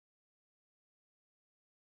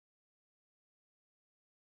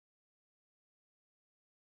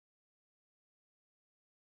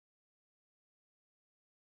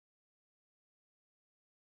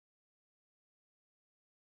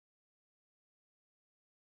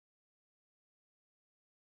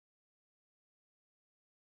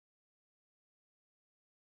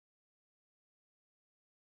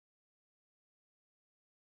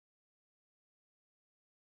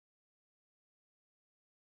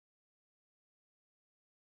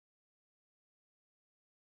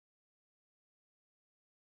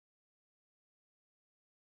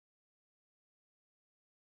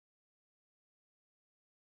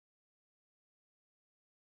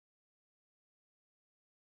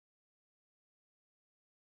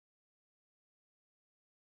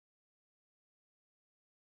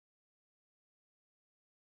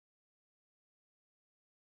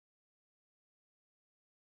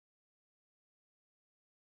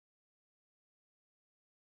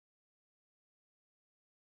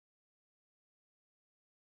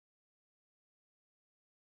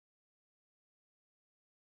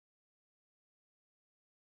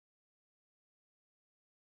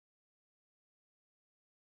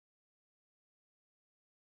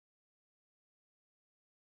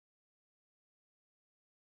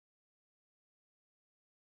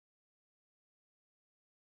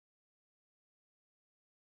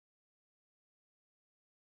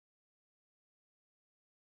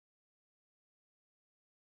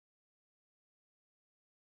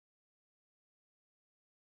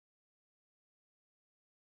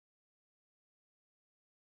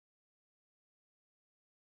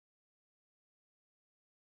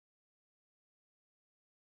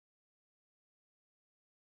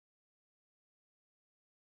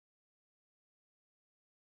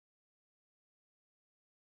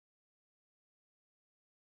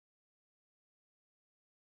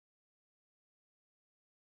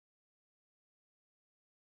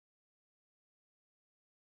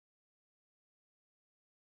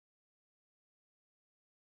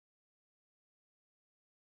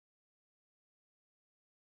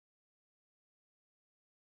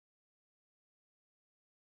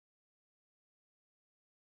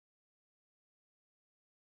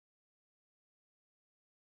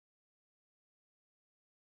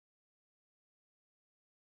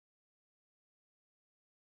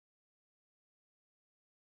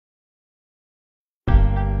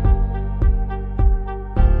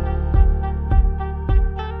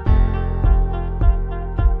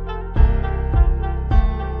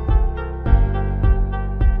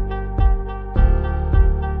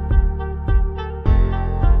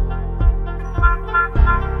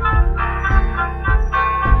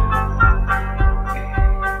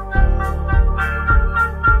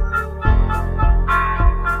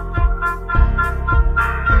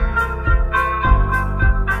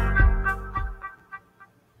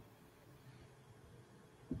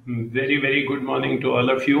Very, very good morning to all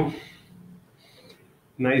of you.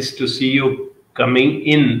 Nice to see you coming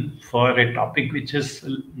in for a topic which is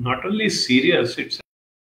not only serious, it's,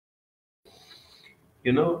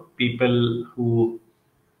 people who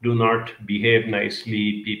do not behave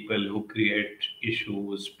nicely, people who create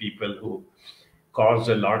issues, people who cause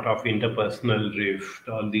a lot of interpersonal rift,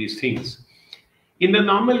 all these things. In the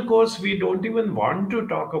normal course, we don't even want to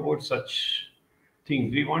talk about such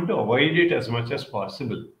things. We want to avoid it as much as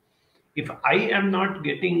possible. If I am not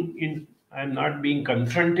getting in, I'm not being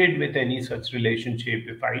confronted with any such relationship,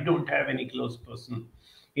 if I don't have any close person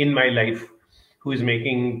in my life who is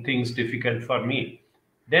making things difficult for me,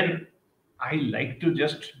 then I like to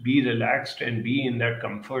just be relaxed and be in that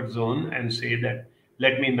comfort zone and say that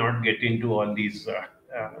let me not get into all these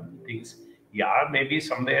things. Yeah, maybe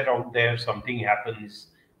somewhere out there something happens.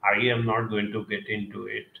 I am not going to get into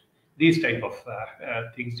it. These type of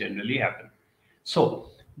things generally happen. So,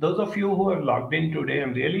 those of you who are logged in today,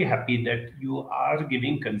 I'm really happy that you are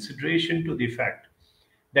giving consideration to the fact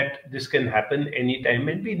that this can happen anytime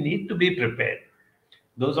and we need to be prepared.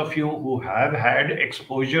 Those of you who have had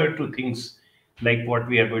exposure to things like what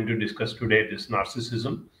we are going to discuss today, this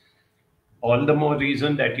narcissism, all the more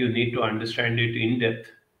reason that you need to understand it in depth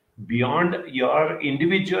beyond your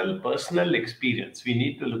individual personal experience. We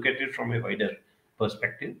need to look at it from a wider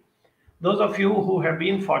perspective. Those of you who have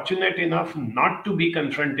been fortunate enough not to be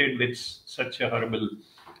confronted with such a horrible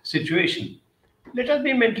situation, let us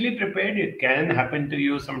be mentally prepared. It can happen to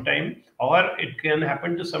you sometime, or it can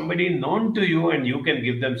happen to somebody known to you, and you can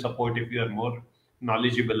give them support if you are more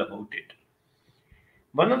knowledgeable about it.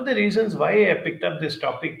 One of the reasons why I picked up this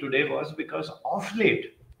topic today was because of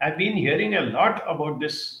late I've been hearing a lot about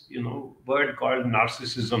this, word called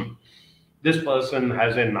narcissism. This person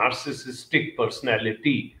has a narcissistic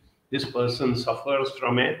personality. This person suffers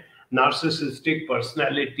from a narcissistic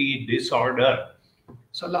personality disorder.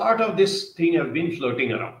 So a lot of this thing have been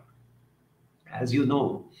floating around. As you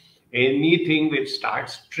know, anything which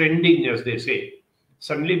starts trending, as they say,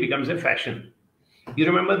 suddenly becomes a fashion. You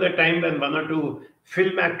remember the time when one or two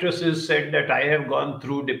film actresses said that I have gone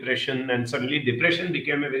through depression, and suddenly depression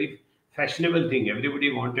became a very fashionable thing.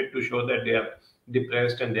 Everybody wanted to show that they are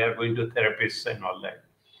depressed and they are going to therapists and all that.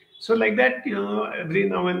 So, like that, every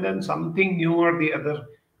now and then something new or the other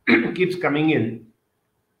keeps coming in.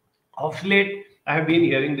 Of late, I have been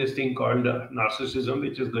hearing this thing called narcissism,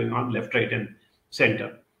 which is going on left, right, and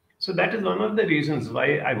center. So, that is one of the reasons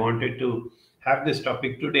why I wanted to have this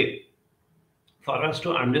topic today, for us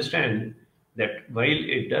to understand that while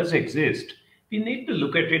it does exist, we need to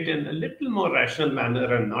look at it in a little more rational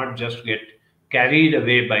manner and not just get carried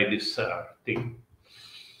away by this thing.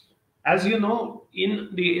 As you know, in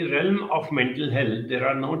the realm of mental health, there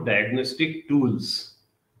are no diagnostic tools.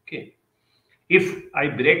 Okay. If I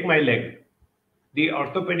break my leg, the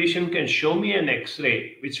orthopedician can show me an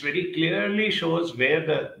X-ray which very clearly shows where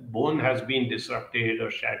the bone has been disrupted or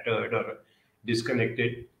shattered or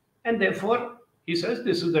disconnected. And therefore, he says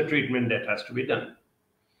this is the treatment that has to be done.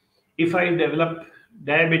 If I develop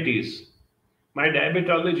diabetes, my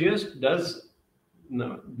diabetologist does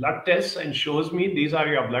blood tests and shows me these are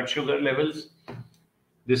your blood sugar levels.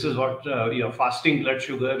 This is what your fasting blood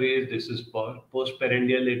sugar is. This is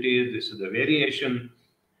postprandial it is. This is the variation.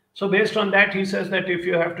 So based on that, he says that if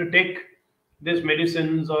you have to take these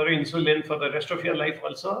medicines or insulin for the rest of your life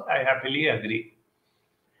also, I happily agree.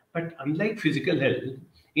 But unlike physical health,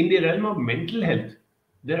 in the realm of mental health,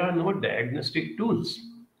 there are no diagnostic tools.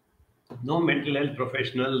 No mental health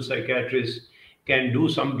professional, psychiatrist can do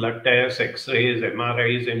some blood tests, X-rays,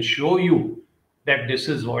 MRIs, and show you that this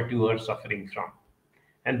is what you are suffering from.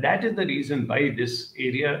 And that is the reason why this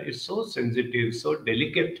area is so sensitive, so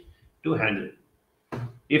delicate to handle.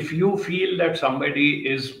 If you feel that somebody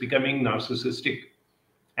is becoming narcissistic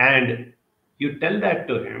and you tell that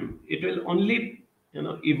to him, it will only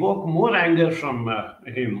evoke more anger from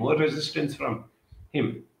him, more resistance from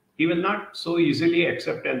him. He will not so easily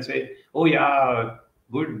accept and say, oh yeah,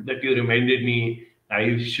 good that you reminded me,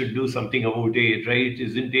 I should do something about it, right?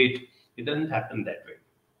 Isn't it? It doesn't happen that way.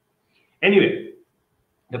 Anyway,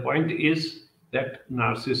 the point is that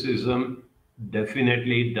narcissism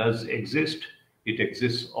definitely does exist. It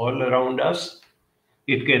exists all around us.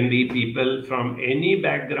 It can be people from any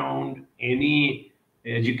background, any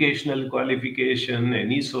educational qualification,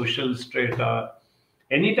 any social strata,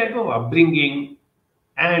 any type of upbringing,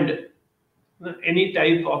 and any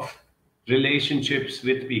type of relationships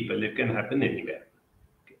with people. It can happen anywhere.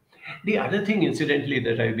 The other thing, incidentally,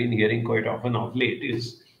 that I've been hearing quite often of late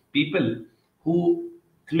is people who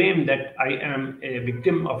claim that I am a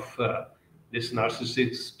victim of this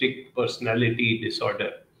narcissistic personality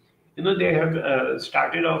disorder. They have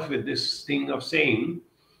started off with this thing of saying,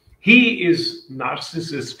 he is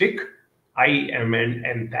narcissistic, I am an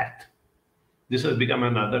empath. This has become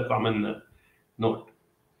another common note,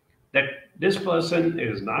 that this person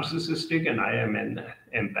is narcissistic and I am an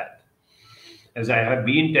empath. As I have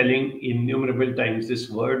been telling innumerable times, this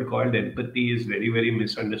word called empathy is very, very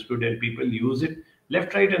misunderstood, and people use it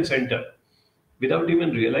left, right, and center without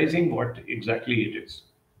even realizing what exactly it is.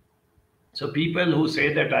 So, people who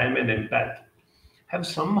say that I am an empath have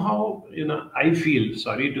somehow, I feel,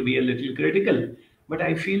 sorry to be a little critical, but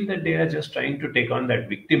I feel that they are just trying to take on that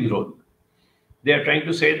victim role. They are trying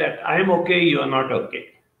to say that I am okay, you are not okay.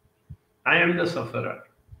 I am the sufferer.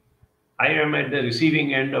 I am at the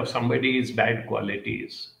receiving end of somebody's bad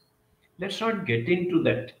qualities. Let's not get into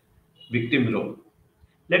that victim role.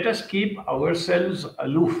 Let us keep ourselves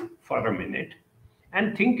aloof for a minute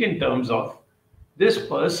and think in terms of this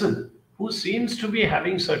person who seems to be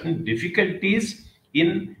having certain difficulties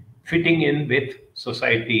in fitting in with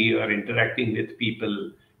society or interacting with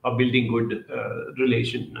people or building good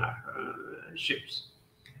relationships.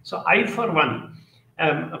 So, I, for one,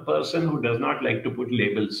 am a person who does not like to put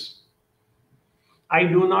labels. I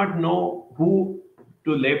do not know who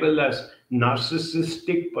to label as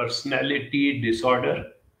narcissistic personality disorder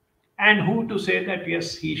and who to say that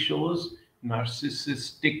yes, he shows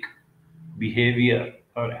narcissistic behavior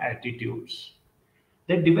or attitudes.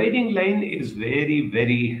 The dividing line is very,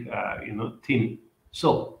 very, thin.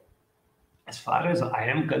 So, as far as I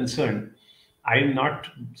am concerned, I'm not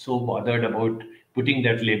so bothered about putting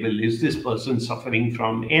that label. Is this person suffering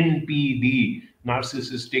from NPD,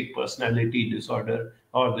 narcissistic personality disorder,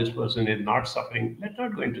 or this person is not suffering? Let's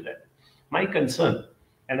not go into that. My concern,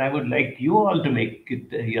 and I would like you all to make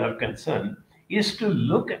it your concern, is to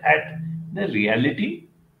look at the reality,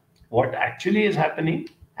 what actually is happening,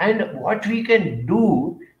 and what we can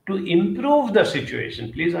do to improve the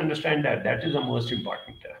situation. Please understand that that is the most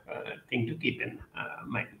important thing to keep in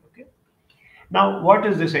mind. Okay. Now, what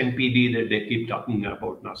is this NPD that they keep talking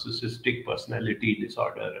about? Narcissistic personality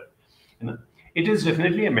disorder. You know, it is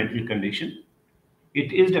definitely a mental condition.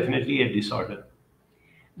 It is definitely a disorder.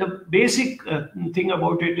 The basic thing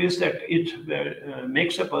about it is that it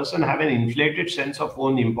makes a person have an inflated sense of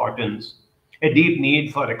own importance, a deep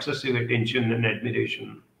need for excessive attention and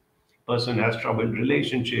admiration. Person has troubled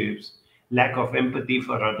relationships, lack of empathy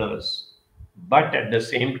for others. But at the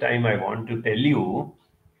same time, I want to tell you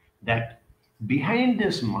that behind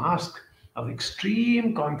this mask of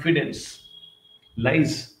extreme confidence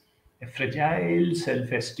lies a fragile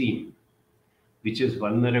self esteem, which is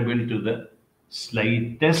vulnerable to the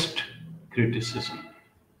slightest criticism.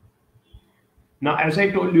 Now, as I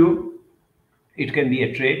told you, it can be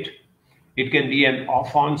a trait, it can be an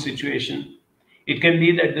off on situation, it can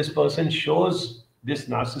be that this person shows this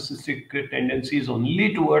narcissistic tendencies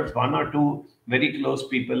only towards one or two very close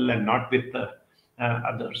people and not with the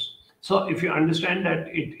others. So, if you understand that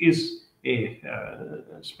it is a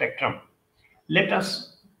spectrum, let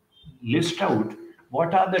us list out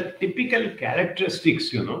what are the typical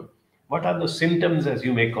characteristics, what are the symptoms, as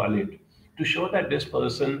you may call it, to show that this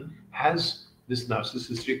person has this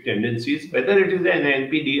narcissistic tendencies, whether it is an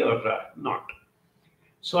NPD or not.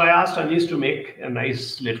 So I asked Anis to make a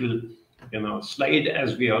nice little, slide,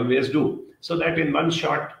 as we always do, so that in one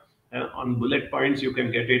shot, on bullet points, you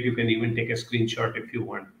can get it. You can even take a screenshot if you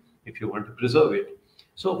want to preserve it.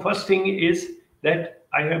 So first thing is that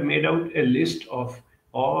I have made out a list of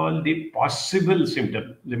all the possible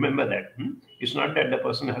symptoms. Remember that. It's not that the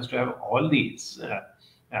person has to have all these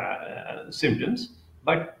symptoms,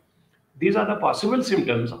 but these are the possible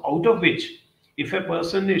symptoms out of which, if a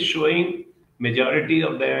person is showing majority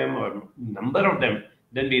of them or number of them,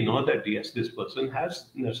 then we know that yes, this person has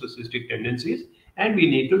narcissistic tendencies and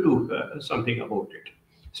we need to do something about it.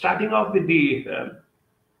 Starting off with the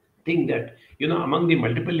thing that, among the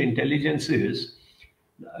multiple intelligences,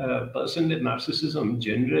 a person with narcissism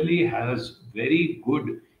generally has very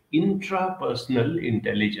good intrapersonal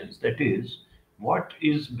intelligence. That is, what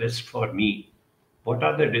is best for me? What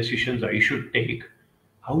are the decisions I should take?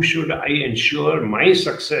 How should I ensure my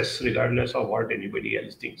success regardless of what anybody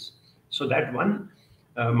else thinks? So that one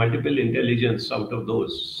multiple intelligence out of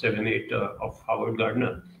those 7, 8 of Howard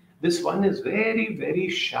Gardner, this one is very, very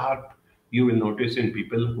sharp. You will notice in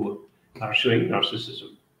people who are showing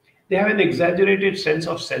narcissism. They have an exaggerated sense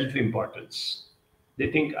of self-importance.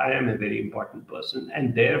 They think I am a very important person,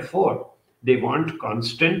 and therefore they want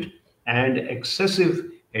constant and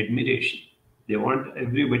excessive admiration. They want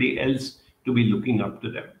everybody else to be looking up to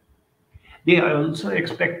them. They also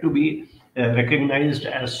expect to be recognized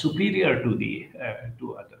as superior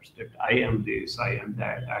to others. That I am this, I am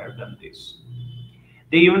that, I have done this.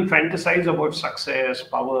 They even fantasize about success,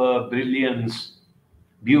 power, brilliance,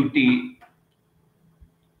 beauty.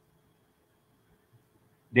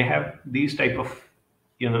 They have these type of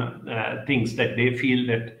things that they feel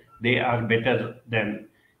that they are better than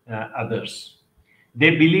others.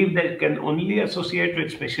 They believe they can only associate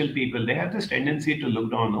with special people. They have this tendency to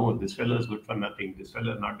look down, oh, this fellow is good for nothing, this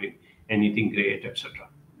fellow is not doing anything great, etc.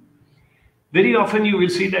 Very often you will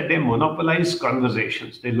see that they monopolize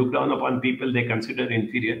conversations. They look down upon people they consider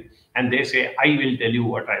inferior, and they say, I will tell you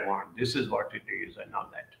what I want, this is what it is, and all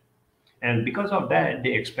that. And because of that,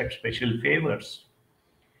 they expect special favors,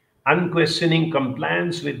 unquestioning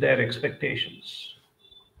compliance with their expectations.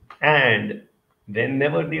 And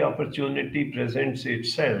whenever the opportunity presents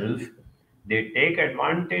itself, they take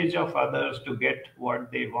advantage of others to get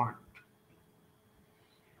what they want.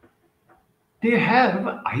 They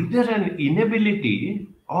have either an inability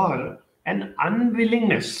or an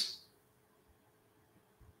unwillingness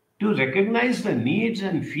to recognize the needs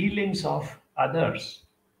and feelings of others.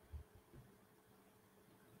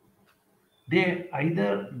 They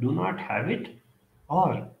either do not have it,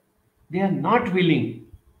 or they are not willing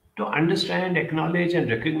to understand, acknowledge, and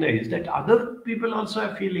recognize that other people also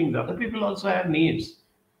have feelings, other people also have needs.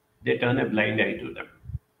 They turn a blind eye to them.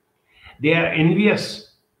 They are envious,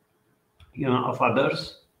 of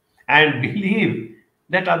others, and believe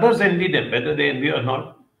that others envy them, whether they envy or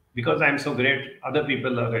not. Because I'm so great, other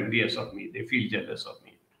people are envious of me. They feel jealous of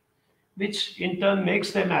me, which in turn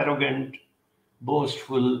makes them arrogant,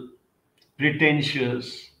 boastful,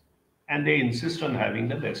 pretentious, and they insist on having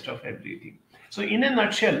the best of everything. So in a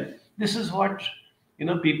nutshell, this is what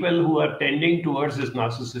people who are tending towards this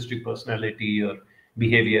narcissistic personality or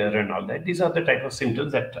behavior and all that, these are the type of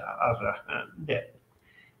symptoms that are there.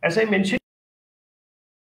 As I mentioned,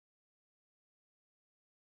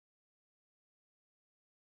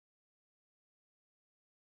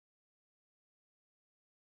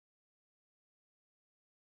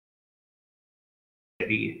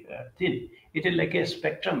 very thin. It is like a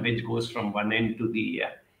spectrum which goes from one end to the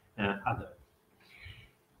other.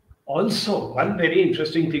 Also, one very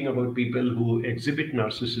interesting thing about people who exhibit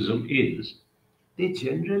narcissism is they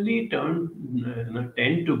generally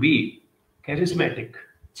tend to be charismatic,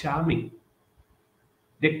 charming.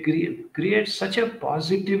 They create such a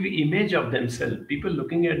positive image of themselves. People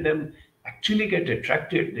looking at them actually get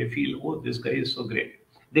attracted. They feel, oh, this guy is so great.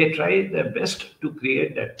 They try their best to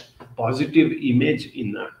create that positive image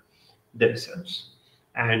in themselves.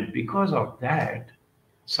 And because of that,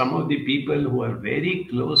 some of the people who are very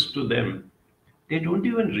close to them, they don't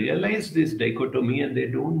even realize this dichotomy, and they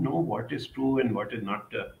don't know what is true and what is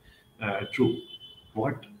not true.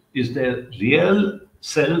 What is the real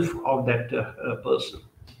self of that person?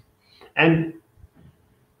 And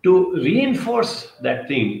to reinforce that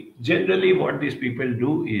thing, generally what these people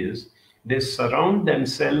do is they surround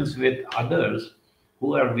themselves with others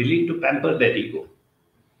who are willing to pamper their ego,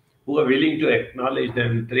 who are willing to acknowledge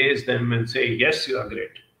them, praise them, and say, yes, you are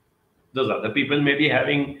great. Those other people may be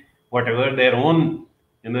having whatever their own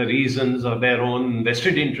reasons or their own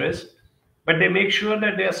vested interests, but they make sure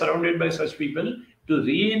that they are surrounded by such people to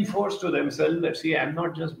reinforce to themselves that, see, I'm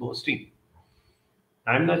not just boasting.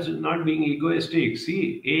 I'm not being egoistic.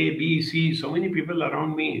 See, A, B, C, so many people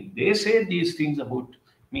around me, they say these things about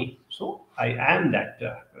me. So I am that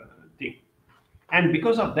thing. And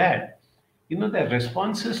because of that, the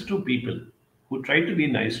responses to people who try to be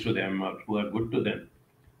nice to them or who are good to them,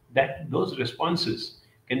 that those responses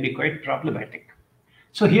can be quite problematic.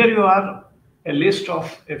 So here you are, a list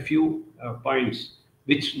of a few points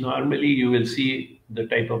which normally you will see the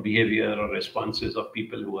type of behavior or responses of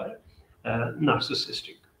people who are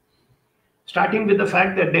narcissistic. Starting with the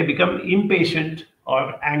fact that they become impatient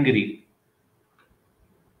or angry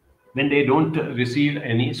when they don't receive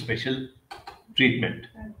any special treatment.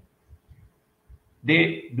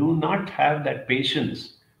 They do not have that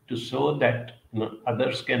patience to show that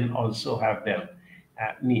others can also have their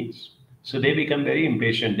needs. So they become very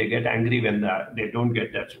impatient. They get angry when they don't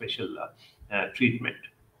get that special treatment.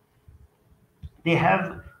 They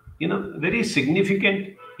have, very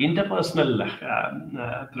significant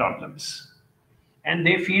interpersonal problems, and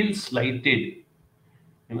they feel slighted.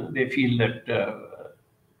 They feel that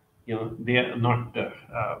they are not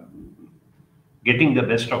getting the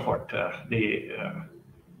best of what they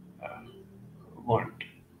want.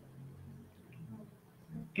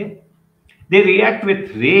 Okay, they react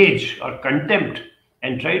with rage or contempt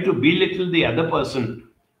and try to belittle the other person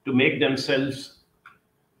to make themselves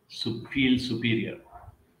feel superior.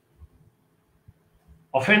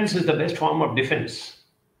 Offense is the best form of defense.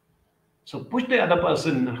 So push the other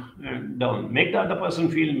person down, make the other person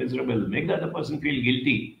feel miserable, make the other person feel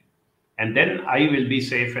guilty, and then I will be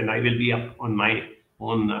safe and I will be up on my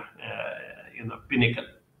own, pinnacle.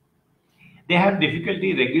 They have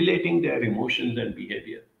difficulty regulating their emotions and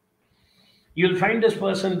behavior. You'll find this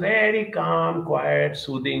person very calm, quiet,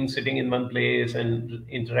 soothing, sitting in one place and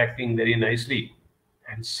interacting very nicely.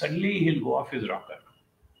 And suddenly he'll go off his rocker.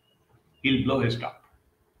 He'll blow his top.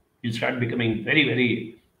 He'll start becoming very,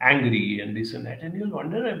 very angry and this and that. And you'll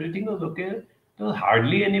wonder everything was okay. There was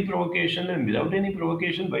hardly any provocation, and without any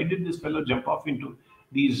provocation, why did this fellow jump off into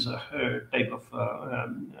these type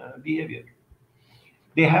of behavior?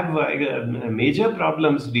 They have major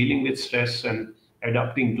problems dealing with stress and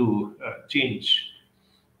adapting to change.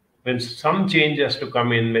 When some change has to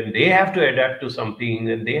come in, when they have to adapt to something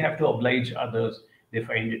and they have to oblige others, they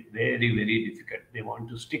find it very, very difficult. They want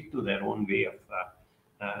to stick to their own way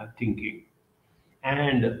of thinking.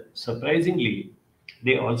 And surprisingly,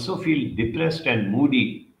 they also feel depressed and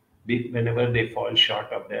moody whenever they fall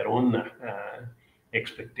short of their own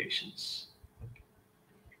expectations.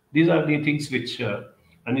 These are the things which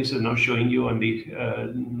Anis is now showing you on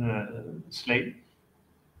the slide.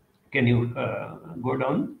 Can you go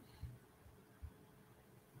down?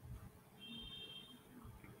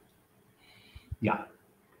 Yeah,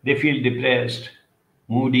 they feel depressed,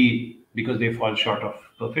 moody because they fall short of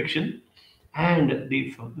perfection. And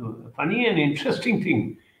the funny and interesting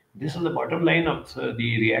thing, this is the bottom line of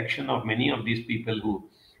the reaction of many of these people who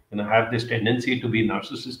have this tendency to be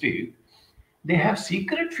narcissistic. They have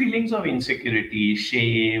secret feelings of insecurity,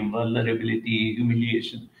 shame, vulnerability,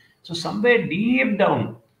 humiliation. So somewhere deep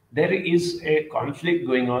down, there is a conflict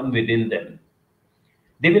going on within them.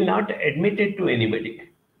 They will not admit it to anybody.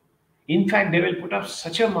 In fact, they will put up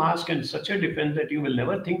such a mask and such a defense that you will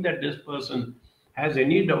never think that this person has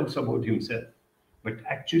any doubts about himself. But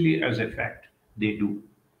actually, as a fact, they do.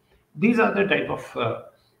 These are the type of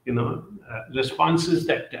responses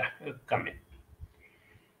that come in.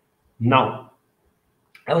 Now,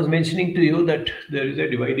 I was mentioning to you that there is a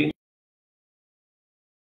dividing,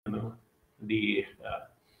 the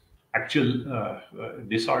actual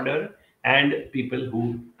disorder and people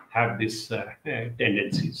who have these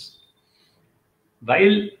tendencies.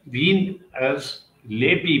 While we as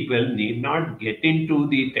lay people need not get into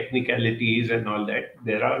the technicalities and all that,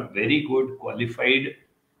 there are very good qualified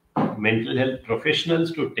mental health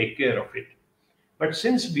professionals to take care of it. But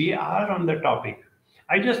since we are on the topic,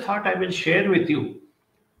 I just thought I will share with you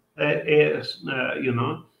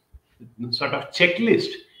sort of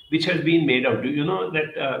checklist which has been made out. Do you know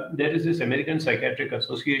that there is this American Psychiatric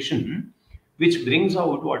Association which brings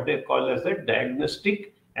out what they call as the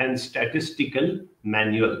Diagnostic and Statistical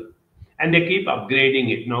Manual, and they keep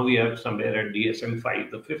upgrading it. Now we are somewhere at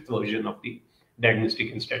DSM-5, the fifth version of the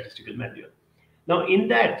Diagnostic and Statistical Manual. Now in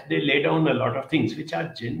that they lay down a lot of things which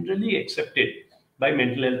are generally accepted by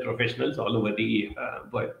mental health professionals all over the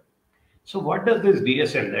world. So what does this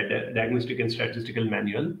DSM, that Diagnostic and Statistical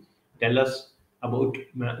Manual, tell us about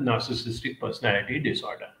narcissistic personality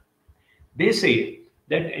disorder? They say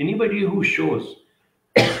that anybody who shows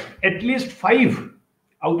at least 5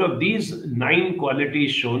 out of these 9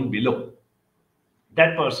 qualities shown below,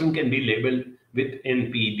 that person can be labeled with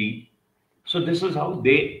NPD. So this is how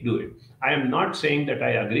they do it. I am not saying that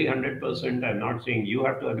I agree 100%. I'm not saying you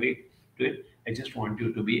have to agree to it. I just want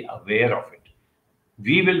you to be aware of it.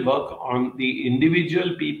 We will work on the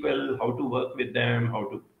individual people, how to work with them, how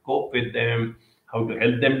to cope with them, how to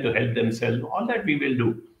help themselves. All that we will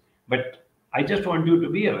do. But I just want you to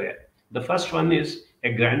be aware. The first one is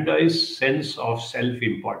a grandiose sense of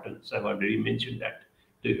self-importance. I've already mentioned that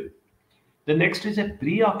to you. The next is a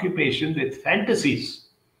preoccupation with fantasies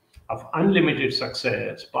of unlimited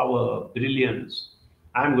success, power, brilliance.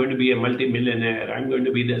 I'm going to be a multimillionaire. I'm going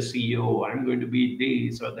to be the CEO. I'm going to be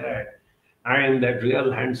this or that. I am that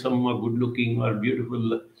real handsome or good-looking or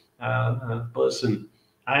beautiful person.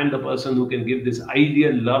 I am the person who can give this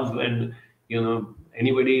ideal love, and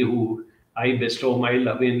anybody who I bestow my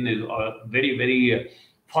love in is a very, very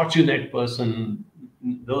fortunate person.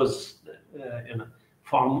 Those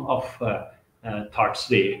form of thoughts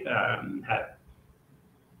they have.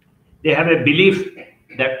 They have a belief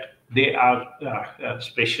that they are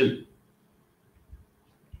special,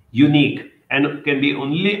 unique, and can be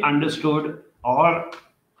only understood, or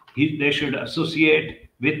they should associate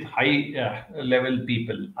with high level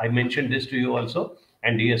people. I mentioned this to you also,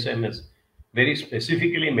 and DSM has very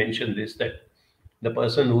specifically mentioned this, that the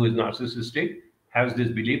person who is narcissistic has this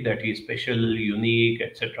belief that he is special, unique,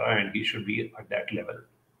 etc., and he should be at that level.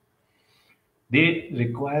 They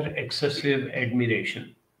require excessive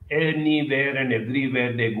admiration. Anywhere and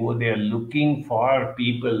everywhere they go, they are looking for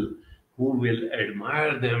people who will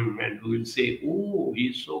admire them and who will say, "Oh,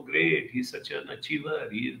 he's so great, he's such an achiever,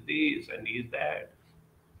 he is this and he is that."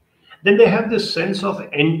 Then they have this sense of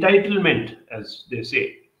entitlement, as they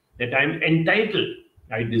say, that I'm entitled,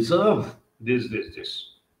 I deserve this.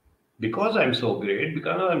 Because I'm so great,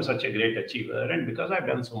 because I'm such a great achiever, and because I've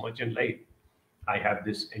done so much in life, I have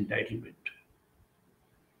this entitlement.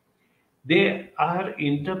 They are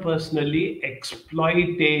interpersonally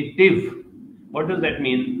exploitative. What does that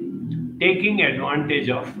mean? Taking advantage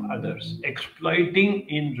of others, exploiting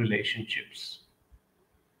in relationships,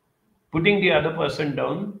 putting the other person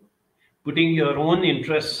down, putting your own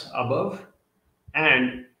interests above,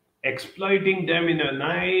 and exploiting them in a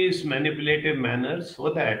nice manipulative manner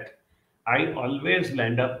so that I always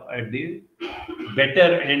land up at the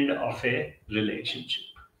better end of a relationship.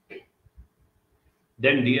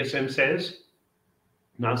 Then DSM says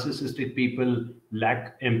narcissistic people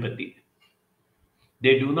lack empathy.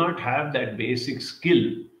 They do not have that basic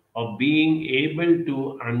skill of being able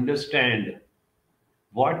to understand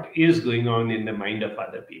what is going on in the mind of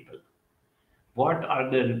other people. What are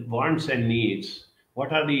the wants and needs?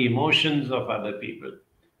 What are the emotions of other people?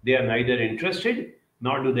 They are neither interested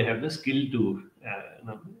nor do they have the skill to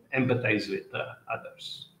empathize with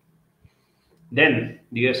others. Then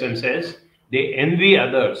DSM says they envy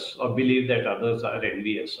others or believe that others are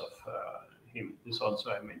envious of him. This also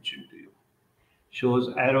I mentioned to you.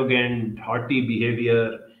 Shows arrogant, haughty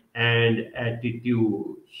behavior and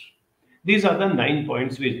attitudes. These are the 9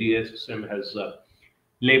 points which DSM has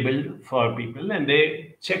labeled for people, and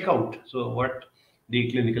they check out. So what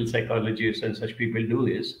the clinical psychologists and such people do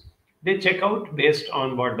is they check out based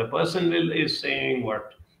on what the person is saying,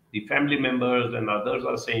 what the family members and others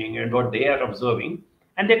are saying, and what they are observing,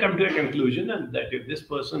 and they come to a conclusion. And that if this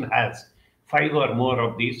person has 5 or more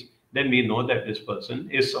of these, then we know that this person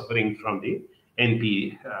is suffering from the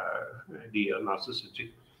NP, the narcissistic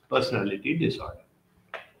personality disorder.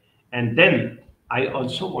 And then I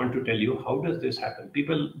also want to tell you, how does this happen?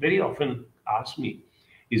 People very often ask me,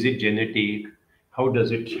 is it genetic? How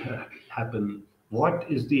does it happen? What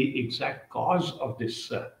is the exact cause of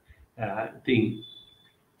this thing?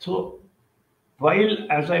 So, while,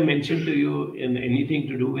 as I mentioned to you, in anything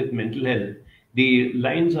to do with mental health, the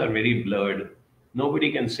lines are very blurred.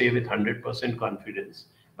 Nobody can say with 100% confidence.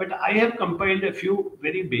 But I have compiled a few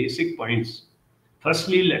very basic points.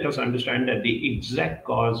 Firstly, let us understand that the exact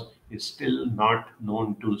cause is still not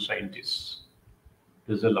known to scientists.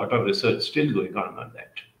 There's a lot of research still going on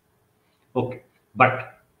that. Okay,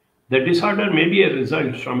 but the disorder may be a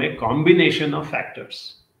result from a combination of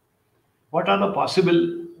factors. What are the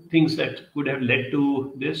possible things that could have led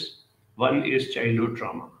to this? One is childhood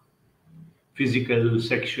trauma. Physical,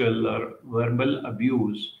 sexual, or verbal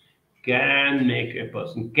abuse can make a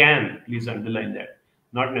person, can, please underline that.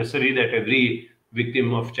 Not necessarily that every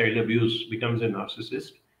victim of child abuse becomes a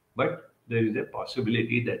narcissist, but there is a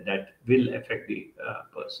possibility that that will affect the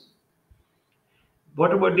person.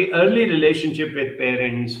 What about the early relationship with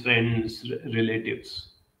parents, friends, relatives?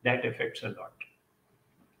 That affects a lot.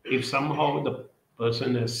 If somehow the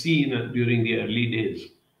person has seen during the early days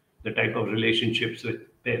the type of relationships with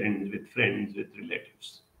parents, with friends, with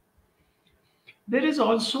relatives. There is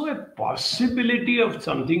also a possibility of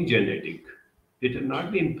something genetic. It has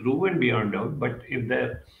not been proven beyond doubt, but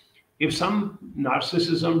if some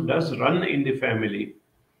narcissism does run in the family,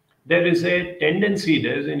 there is a tendency,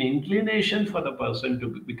 there is an inclination for the person to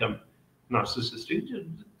become narcissistic.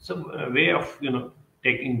 It's a way of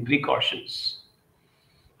taking precautions.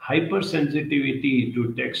 Hypersensitivity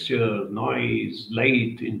to texture, noise,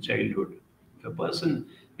 light in childhood. If a person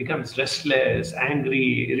becomes restless,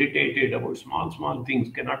 angry, irritated about small things,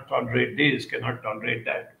 cannot tolerate this, cannot tolerate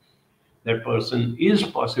that, that person is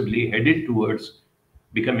possibly headed towards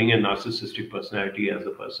becoming a narcissistic personality as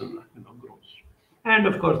the person grows. And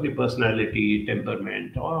of course, the personality,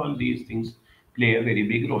 temperament, all these things play a very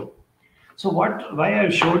big role. So why I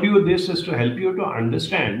showed you this is to help you to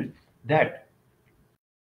understand that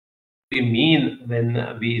we mean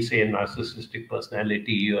when we say narcissistic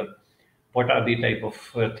personality, or what are the type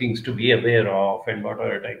of things to be aware of, and what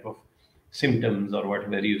are the type of symptoms or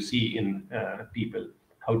whatever you see in people,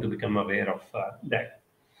 how to become aware of that.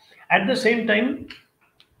 At the same time,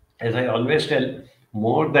 as I always tell,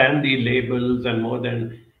 more than the labels and more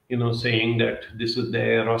than saying that this is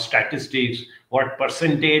there, or statistics, what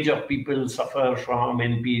percentage of people suffer from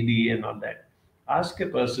NPD and all that, ask a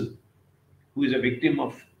person who is a victim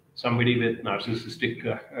of somebody with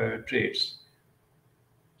narcissistic traits.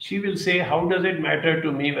 She will say, how does it matter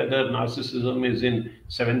to me whether narcissism is in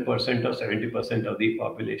 7% or 70% of the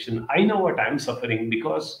population? I know what I'm suffering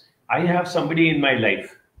because I have somebody in my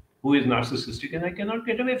life who is narcissistic and I cannot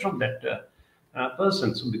get away from that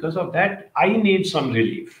person. So, because of that, I need some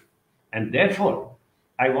relief. And therefore,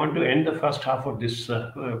 I want to end the first half of this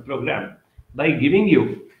program by giving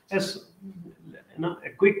you a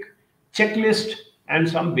quick checklist and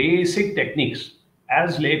some basic techniques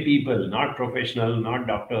as lay people, not professional, not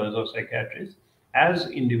doctors or psychiatrists, as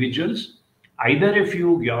individuals, either if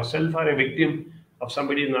you yourself are a victim of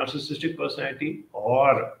somebody's narcissistic personality,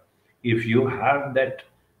 or if you have that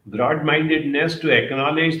broad-mindedness to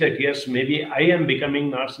acknowledge that yes, maybe I am becoming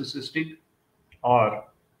narcissistic, or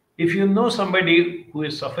if you know somebody who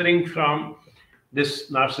is suffering from this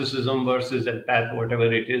narcissism versus empath, whatever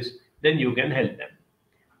it is, then you can help them.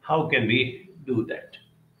 How can we do that?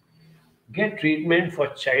 Get treatment for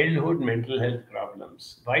childhood mental health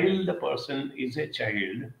problems. While the person is a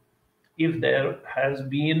child, if there has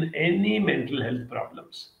been any mental health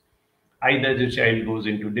problems, either the child goes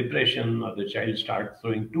into depression, or the child starts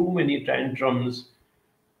throwing too many tantrums,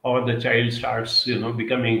 or the child starts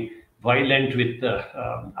becoming violent with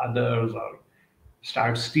others, or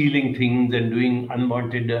starts stealing things and doing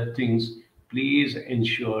unwanted things, please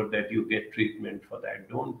ensure that you get treatment for that.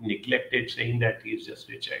 Don't neglect it saying that he is just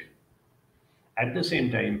a child. At the same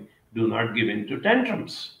time, do not give in to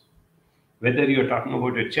tantrums. Whether you're talking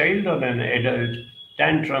about a child or an adult,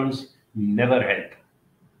 tantrums never help.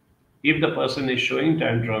 If the person is showing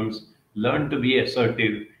tantrums, learn to be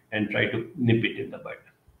assertive and try to nip it in the bud.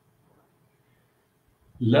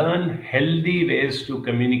 Learn healthy ways to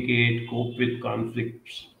communicate, cope with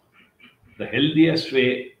conflicts. The healthiest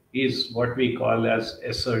way is what we call as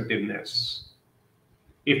assertiveness.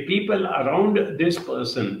 If people around this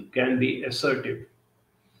person can be assertive,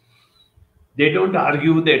 they don't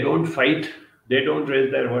argue, they don't fight, they don't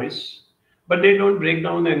raise their voice, but they don't break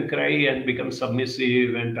down and cry and become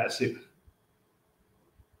submissive and passive.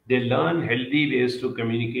 They learn healthy ways to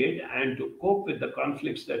communicate and to cope with the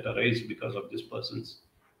conflicts that arise because of this person's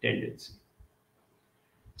tendency.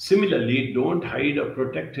 Similarly, don't hide or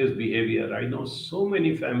protect his behavior. I know so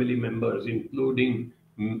many family members, including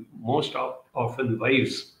most often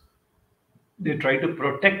wives, they try to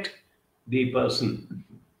protect the person.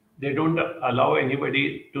 They don't allow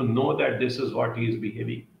anybody to know that this is what he is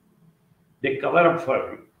behaving. They cover up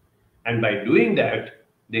for him. And by doing that,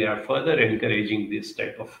 they are further encouraging this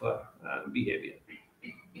type of behavior.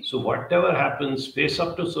 So whatever happens, face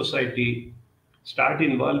up to society, start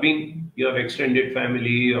involving your extended family,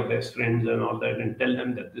 your best friends and all that, and tell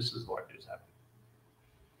them that this is what is happening.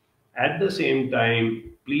 At the same time,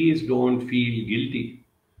 please don't feel guilty.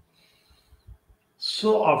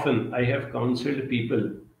 So often I have counseled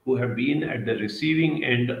people who have been at the receiving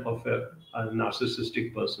end of a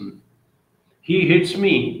narcissistic person. He hits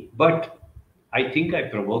me, but I think I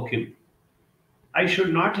provoke him. I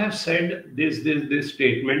should not have said this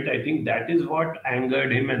statement. I think that is what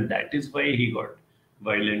angered him, and that is why he got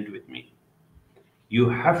violent with me. You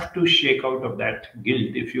have to shake out of that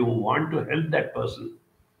guilt if you want to help that person.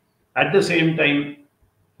 At the same time,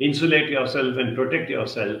 insulate yourself and protect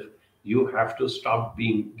yourself. You have to stop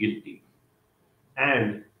being guilty.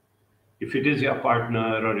 And if it is your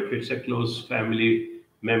partner or if it's a close family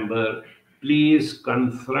member, please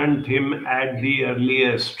confront him at the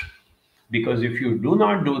earliest. Because if you do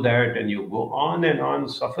not do that and you go on and on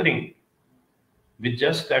suffering with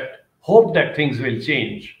just that hope that things will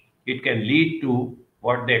change, it can lead to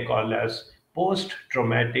what they call as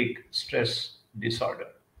post-traumatic stress disorder.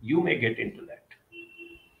 You may get into that.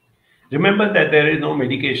 Remember that there is no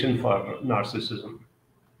medication for narcissism.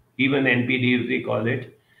 Even NPD, we call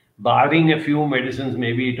it, barring a few medicines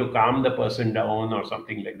maybe to calm the person down or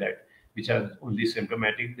something like that, which are only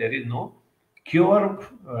symptomatic. There is no cure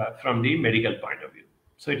from the medical point of view.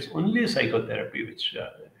 So it's only psychotherapy which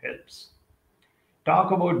helps.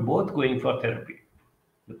 Talk about both going for therapy.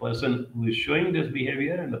 The person who is showing this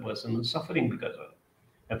behavior and the person who is suffering because of it.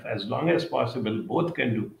 If as long as possible, both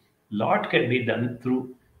can do. Lot can be done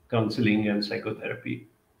through counseling and psychotherapy.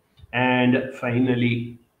 And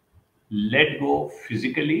finally, let go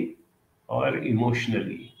physically or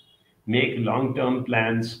emotionally. Make long-term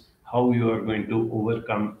plans how you are going to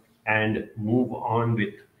overcome and move on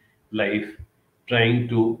with life, trying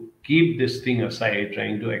to keep this thing aside,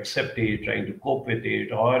 trying to accept it, trying to cope with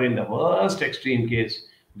it, or in the worst extreme case,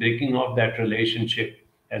 breaking off that relationship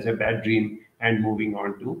as a bad dream and moving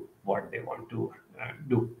on to what they want to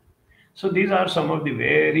do. So these are some of the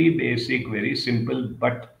very basic, very simple,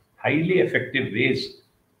 but highly effective ways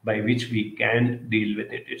by which we can deal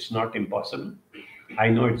with it. It's not impossible. I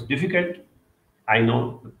know it's difficult. I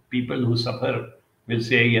know people who suffer will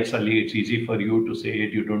say, yes, Ali, it's easy for you to say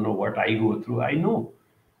it. You don't know what I go through. I know.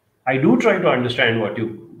 I do try to understand what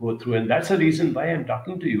you go through, and that's the reason why I'm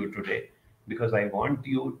talking to you today, because I want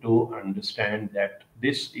you to understand that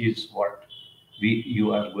this is what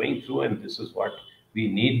you are going through, and this is what we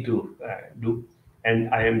need to do. And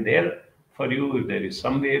I am there for you if there is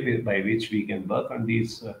some way by which we can work on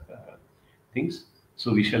these things.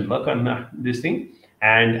 So we shall work on this thing.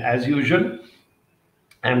 And as usual,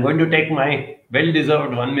 I'm going to take my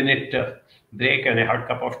well-deserved 1 minute break and a hot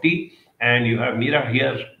cup of tea. And you have Mira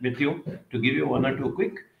here with you to give you one or two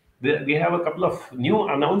quick. We have a couple of new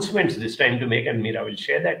announcements this time to make, and Mira will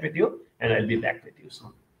share that with you. And I'll be back with you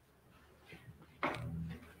soon.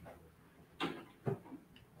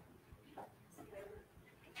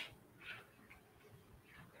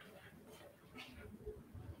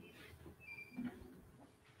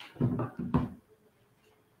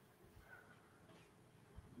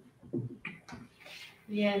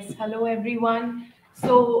 Yes, hello everyone.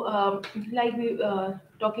 So, like we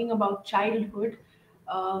talking about childhood,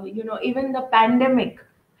 even the pandemic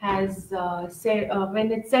has set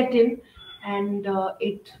when it set in, and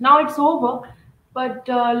it now it's over. But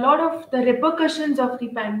a lot of the repercussions of the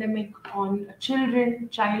pandemic on children,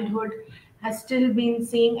 childhood, has still been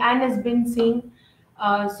seeing and has been seen.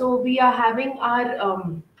 So we are having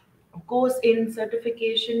our course in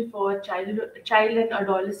certification for child and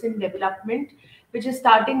adolescent development, which is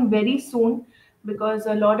starting very soon, because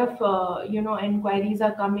a lot of inquiries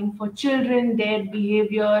are coming for children, their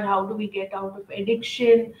behavior, how do we get out of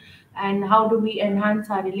addiction, and how do we enhance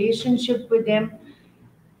our relationship with them.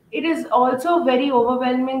 It is also very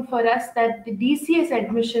overwhelming for us that the DCS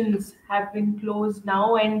admissions have been closed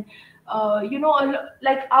now, and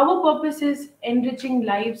like our purpose is enriching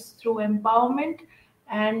lives through empowerment,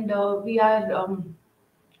 and we are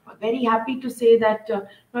very happy to say that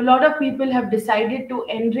a lot of people have decided to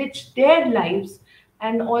enrich their lives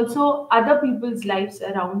and also other people's lives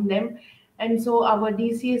around them. And so our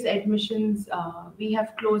DCS admissions, we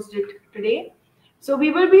have closed it today. So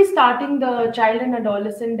we will be starting the child and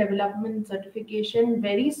adolescent development certification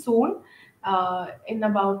very soon, in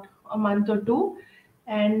about a month or two.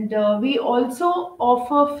 And we also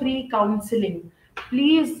offer free counseling.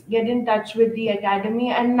 Please get in touch with the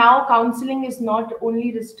academy. And now counseling is not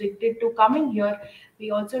only restricted to coming here,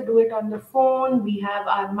 we also do it on the phone. We have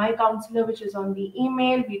our my counselor, which is on the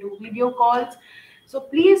email. We do video calls. So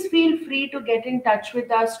please feel free to get in touch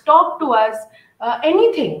with us, talk to us,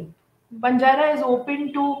 anything. Banjara is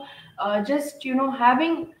open to just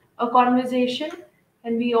having a conversation,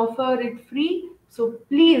 and we offer it free. So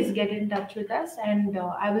please get in touch with us, and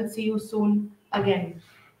I will see you soon again.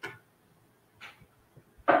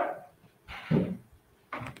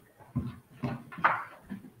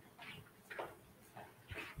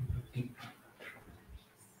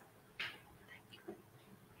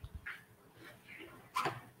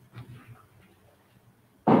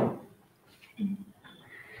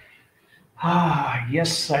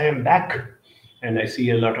 Yes, I am back, and I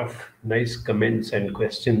see a lot of nice comments and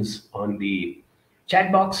questions on the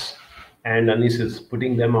chat box, and Anis is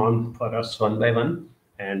putting them on for us one by one,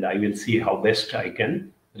 and I will see how best I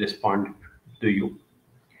can respond to you.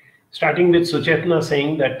 Starting with Suchetna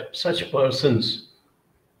saying that such persons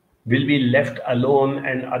will be left alone,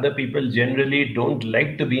 and other people generally don't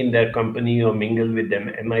like to be in their company or mingle with them.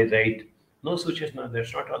 Am I right? No, Sucheshna,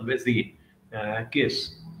 that's not always the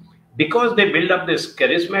case. Because they build up this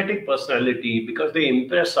charismatic personality, because they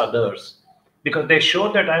impress others, because they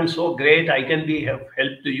show that I'm so great, I can be of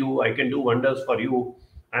help to you, I can do wonders for you,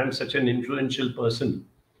 I'm such an influential person.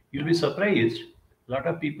 You'll be surprised. A lot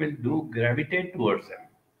of people do gravitate towards them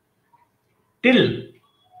till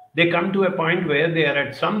they come to a point where they are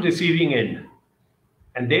at some receiving end,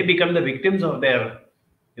 and they become the victims of their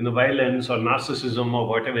violence or narcissism or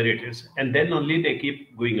whatever it is, and then only they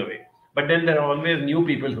keep going away. But then there are always new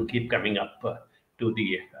people who keep coming up to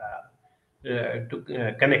the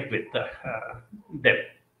to connect with them.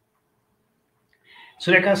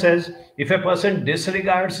 Sureka says, if a person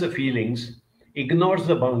disregards the feelings, ignores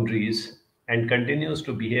the boundaries, and continues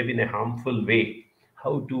to behave in a harmful way,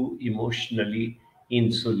 how to emotionally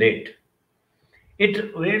insulate?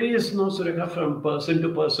 It varies, no, Sureka, from person to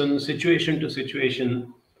person, situation to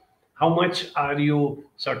situation. How much are you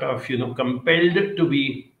sort of, compelled to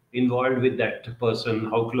be involved with that person?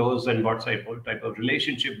 How close and what type of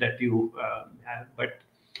relationship that you have? But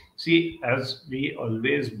see, as we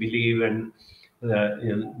always believe, and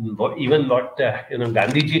even what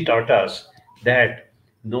Gandhiji taught us, that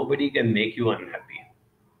nobody can make you unhappy.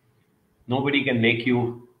 Nobody can make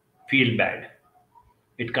you feel bad.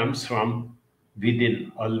 It comes from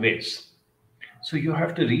within always. So you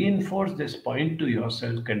have to reinforce this point to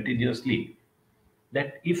yourself continuously,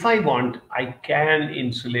 that if I want, I can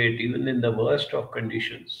insulate even in the worst of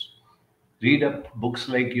conditions. Read up books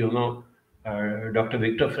like, Dr.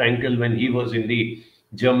 Viktor Frankl, when he was in the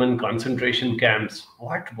German concentration camps.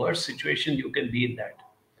 What worse situation you can be in that?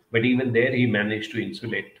 But even there, he managed to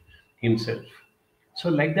insulate himself. So,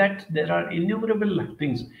 like that, there are innumerable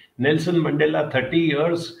things. Nelson Mandela, 30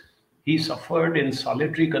 years, he suffered in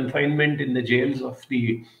solitary confinement in the jails of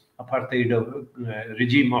the apartheid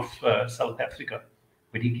regime of South Africa.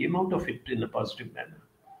 But he came out of it in a positive manner.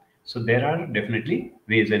 So, there are definitely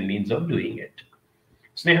ways and means of doing it.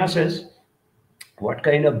 Sneha says, what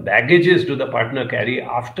kind of baggages do the partner carry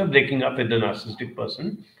after breaking up with the narcissistic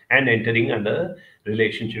person and entering another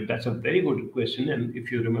relationship? That's a very good question. And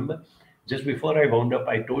if you remember, just before I wound up,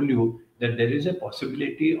 I told you that there is a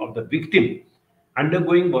possibility of the victim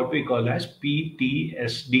undergoing what we call as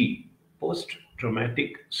PTSD, post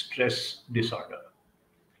traumatic stress disorder.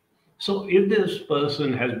 So, if this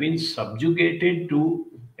person has been subjugated to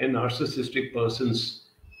a narcissistic person's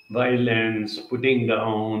violence, putting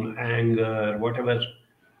down, anger, whatever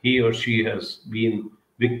he or she has been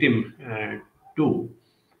victim to,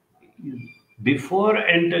 before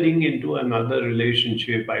entering into another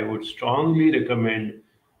relationship, I would strongly recommend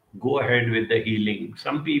go ahead with the healing.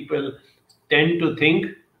 Some people tend to think,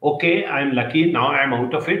 okay, I'm lucky, now I'm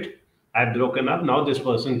out of it, I've broken up, now this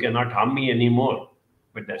person cannot harm me anymore.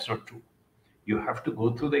 But that's not true. You have to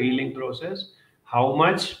go through the healing process. How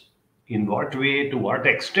much, in what way, to what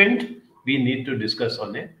extent, we need to discuss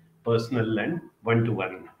on a personal and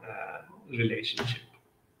one-to-one relationship.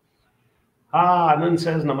 Anand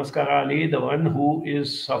says, Namaskar Ali, the one who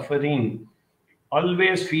is suffering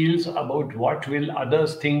always feels about what will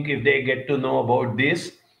others think if they get to know about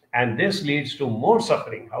this, and this leads to more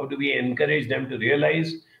suffering. How do we encourage them to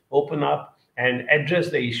realize, open up, and address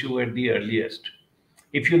the issue at the earliest?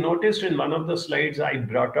 If you noticed in one of the slides, I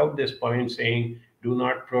brought out this point saying, do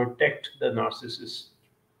not protect the narcissist.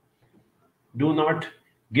 Do not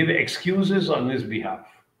give excuses on his behalf.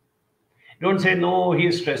 Don't say, no,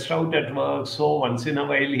 he's stressed out at work, so once in a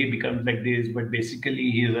while he becomes like this, but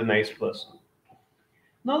basically he is a nice person.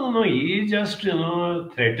 No, he just,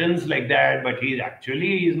 threatens like that, but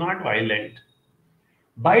he's not violent.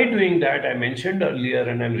 By doing that, I mentioned earlier,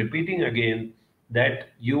 and I'm repeating again, that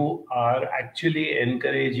you are actually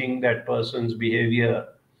encouraging that person's behavior.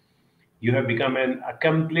 You have become an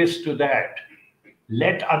accomplice to that.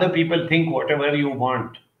 Let other people think whatever you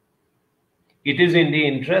want. It is in the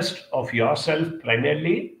interest of yourself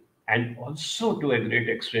primarily, and also to a great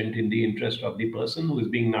extent in the interest of the person who is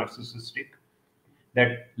being narcissistic,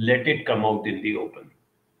 that let it come out in the open.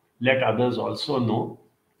 Let others also know.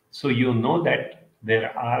 So you know that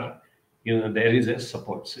there is a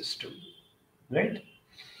support system. Right?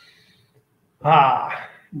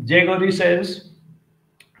 Jay Gauri says,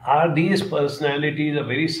 are these personalities are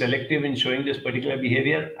very selective in showing this particular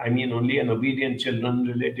behavior? I mean, only an obedient children,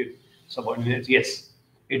 relative subordinates. Yes,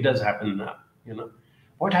 it does happen now.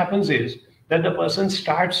 What happens is that the person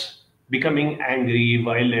starts becoming angry,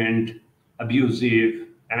 violent, abusive,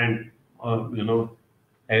 and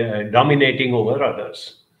dominating over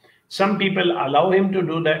others. Some people allow him to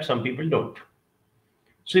do that. Some people don't.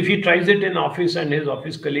 So if he tries it in office and his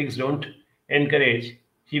office colleagues don't encourage,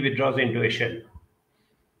 he withdraws into a shell.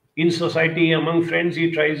 In society, among friends,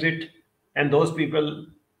 he tries it, and those people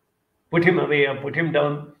put him away or put him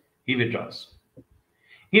down, he withdraws.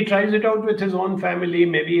 He tries it out with his own family,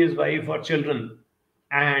 maybe his wife or children,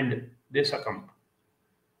 and they succumb.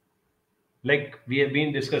 Like we have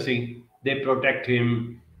been discussing, they protect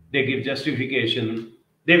him, they give justification,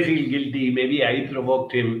 they feel guilty, maybe I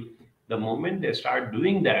provoked him. The moment they start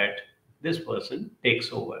doing that, this person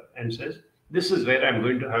takes over and says, this is where I'm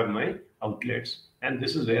going to have my outlets, and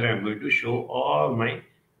this is where I'm going to show all my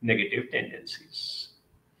negative tendencies.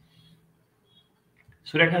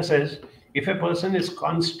 Surekha says, if a person is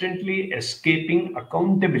constantly escaping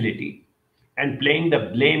accountability and playing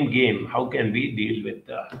the blame game, how can we deal with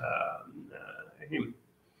him?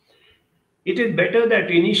 It is better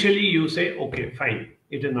that initially you say, okay, fine,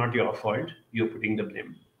 it is not your fault, you're putting the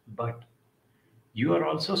blame. But you are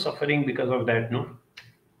also suffering because of that, no?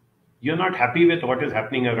 You're not happy with what is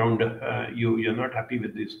happening around you. You're not happy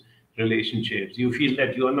with these relationships. You feel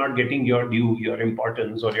that you are not getting your due, your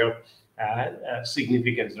importance, or your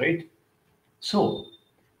significance, right? So,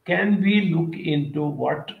 can we look into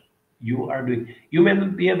what you are doing? You may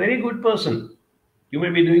be a very good person. You may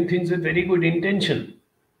be doing things with very good intention.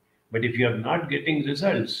 But if you are not getting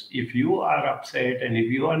results, if you are upset, and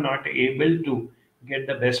if you are not able to get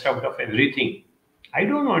the best out of everything. I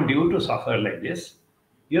don't want you to suffer like this.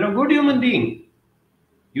 You're a good human being.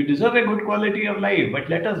 You deserve a good quality of life, but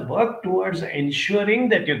let us work towards ensuring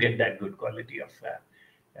that you get that good quality of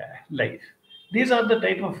life. These are the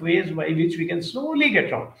type of ways by which we can slowly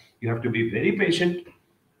get on. You have to be very patient.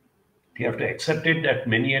 You have to accept it that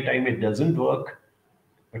many a time it doesn't work,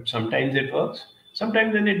 but sometimes it works.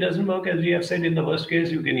 Sometimes when it doesn't work, as we have said, in the worst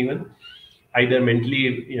case, you can even either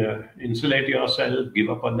mentally insulate yourself, give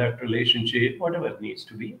up on that relationship, whatever needs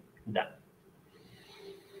to be done.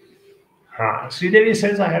 Sridevi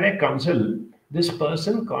says, I have a counsel. This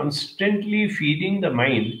person constantly feeding the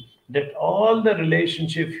mind that all the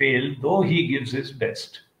relationship fail, though he gives his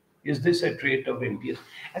best. Is this a trait of envious?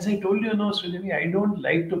 As I told you, no, Sridevi, I don't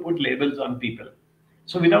like to put labels on people.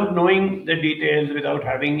 So without knowing the details, without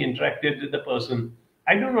having interacted with the person,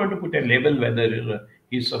 I don't want to put a label whether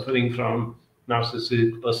he's suffering from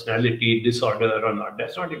narcissistic personality disorder or not.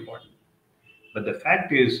 That's not important. But the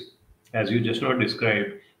fact is, as you just now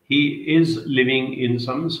described, he is living in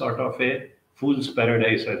some sort of a fool's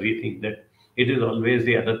paradise, as we think that it is always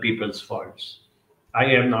the other people's faults. I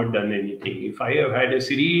have not done anything. If I have had a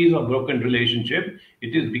series of broken relationship,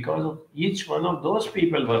 it is because of each one of those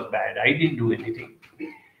people was bad. I didn't do anything.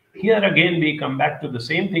 Here again, we come back to the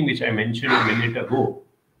same thing which I mentioned a minute ago.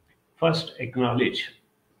 First, acknowledge.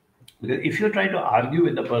 Because if you try to argue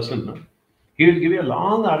with the person, no, he will give you a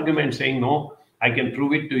long argument saying, no, I can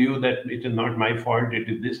prove it to you that it is not my fault, it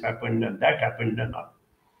is this happened and that happened and all.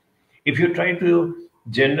 If you try to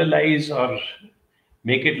generalize or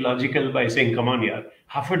make it logical by saying, come on here,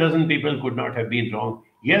 half a dozen people could not have been wrong.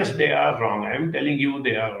 Yes, they are wrong. I am telling you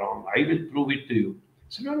they are wrong. I will prove it to you.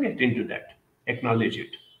 So don't get into that. Acknowledge it.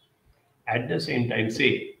 At the same time,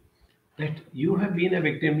 say that you have been a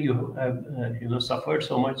victim, you have suffered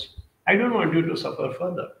so much. I don't want you to suffer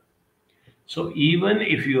further. So even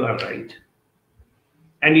if you are right,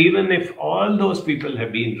 and even if all those people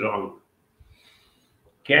have been wrong,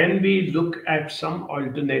 can we look at some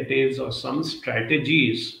alternatives or some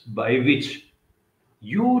strategies by which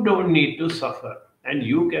you don't need to suffer and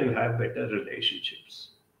you can have better relationships?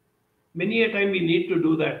 Many a time we need to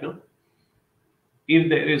do that, no? If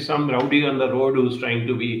there is some rowdy on the road who's trying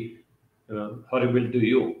to be horrible to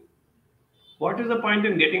you, what is the point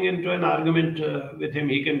in getting into an argument with him?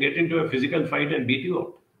 He can get into a physical fight and beat you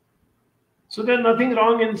up. So there's nothing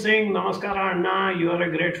wrong in saying, Namaskara, Anna, you are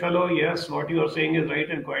a great fellow. Yes, what you are saying is right,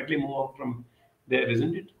 and quietly move off from there,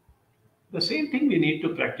 isn't it? The same thing we need to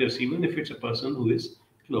practice, even if it's a person who is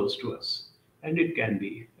close to us. And it can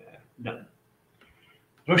be done.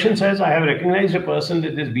 Roshan says, I have recognized a person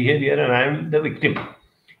with this behavior and I am the victim.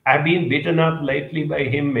 I have been beaten up lightly by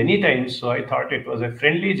him many times, so I thought it was a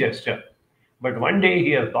friendly gesture. But one day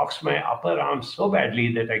he has boxed my upper arm so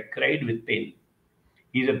badly that I cried with pain.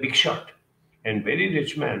 He's a big shot and very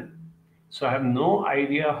rich man, so I have no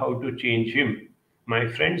idea how to change him. My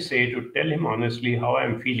friends say to tell him honestly how I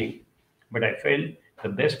am feeling, but I felt the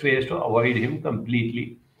best way is to avoid him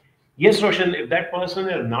completely. Yes, Roshan, if that person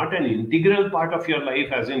is not an integral part of your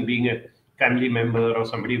life, as in being a family member or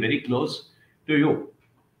somebody very close to you,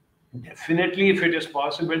 definitely if it is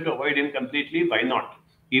possible to avoid him completely, why not?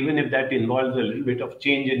 Even if that involves a little bit of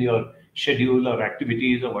change in your schedule or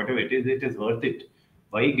activities or whatever it is worth it.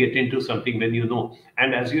 Why get into something when you know?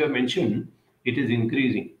 And as you have mentioned, it is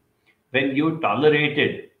increasing. When you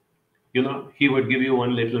tolerated, he would give you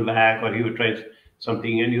one little whack or he would try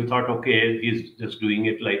something and you thought, okay, he's just doing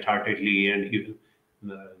it lightheartedly and he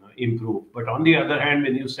will improve. But on the other hand,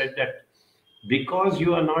 when you said that because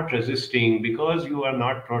you are not resisting, because you are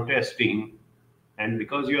not protesting, and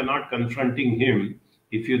because you are not confronting him,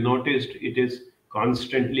 if you noticed, it is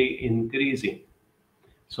constantly increasing.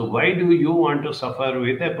 So why do you want to suffer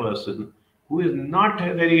with a person who is not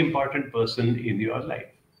a very important person in your life?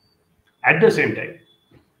 At the same time,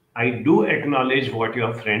 I do acknowledge what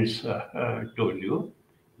your friends told you,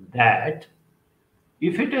 that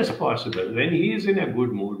if it is possible, when he is in a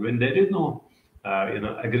good mood, when there is no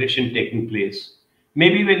aggression taking place,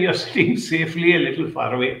 maybe when you're sitting safely a little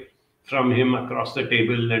far away from him across the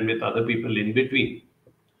table and with other people in between,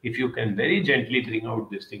 if you can very gently bring out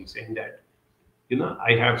this thing saying that,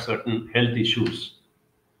 I have certain health issues.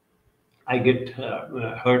 I get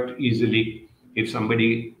hurt easily. If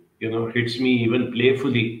somebody, hits me even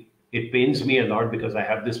playfully, it pains me a lot because I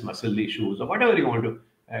have this muscle issues or whatever you want to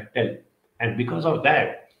tell. And because of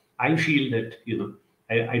that, I feel that,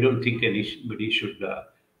 I don't think anybody should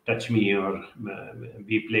touch me or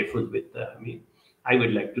be playful with me. I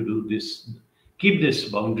would like to do this, keep this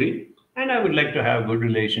boundary, and I would like to have a good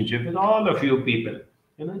relationship with all of you people,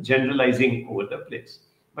 generalizing over the place,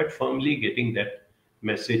 but firmly getting that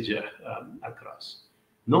message across.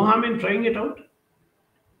 No harm in trying it out.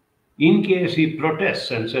 In case he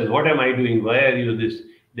protests and says, "What am I doing? Why are you this?"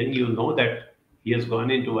 then you know that he has gone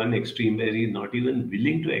into one extreme where he's not even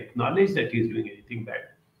willing to acknowledge that he's doing anything bad.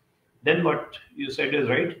 Then what you said is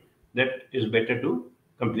right. That is better to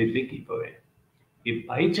completely keep away. If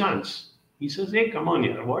by chance he says, "Hey, come on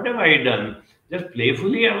here, what have I done? Just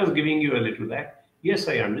playfully, I was giving you a little back." Yes,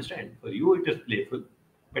 I understand. For you, it is playful.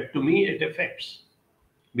 But to me, it affects.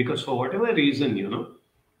 Because for whatever reason,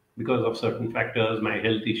 because of certain factors, my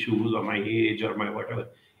health issues or my age or my whatever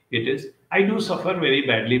it is, I do suffer very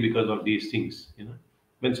badly because of these things.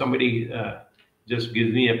 When somebody just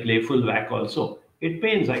gives me a playful whack also, it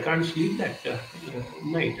pains. I can't sleep that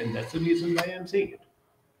night. And that's the reason why I'm saying it.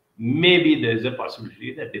 Maybe there's a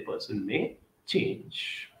possibility that the person may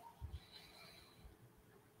change.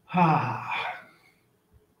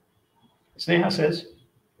 Sneha says,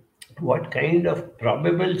 what kind of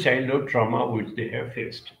probable childhood trauma would they have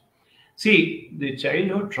faced? See, the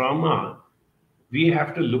childhood trauma, we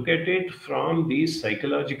have to look at it from the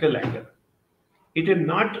psychological angle. It is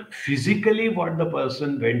not physically what the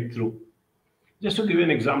person went through. Just to give you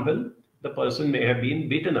an example, the person may have been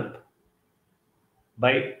beaten up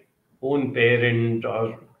by own parent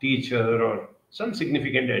or teacher or some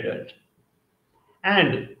significant adult.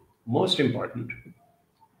 And most important,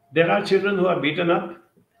 there are children who are beaten up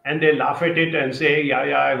and they laugh at it and say, yeah,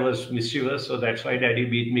 I was mischievous, so that's why daddy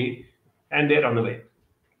beat me, and they run away.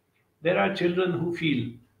 There are children who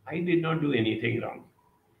feel, I did not do anything wrong.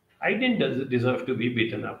 I didn't deserve to be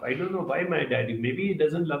beaten up. I don't know why my daddy, maybe he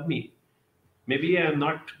doesn't love me. Maybe I am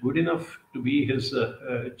not good enough to be his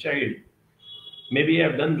child. Maybe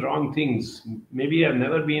I've done wrong things. Maybe I've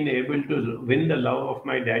never been able to win the love of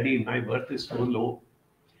my daddy. My worth is so low.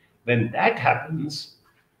 When that happens,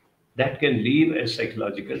 that can leave a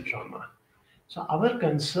psychological trauma. So our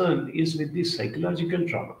concern is with the psychological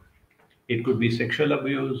trauma. It could be sexual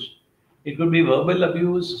abuse. It could be verbal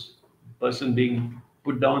abuse, person being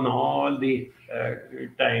put down all the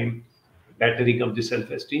time, battering of the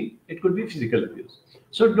self-esteem. It could be physical abuse.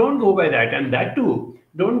 So don't go by that. And that too,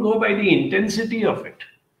 don't go by the intensity of it.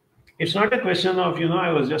 It's not a question of,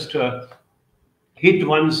 I was just hit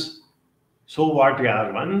once. So what,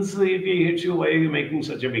 yeah? Once if he hits you, why are you making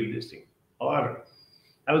such a big this thing? Or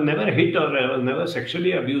I was never hit or I was never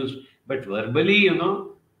sexually abused, but verbally,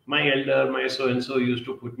 my elder, my so-and-so used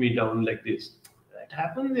to put me down like this. That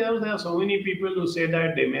happens. There are so many people who say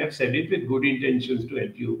that they may have said it with good intentions to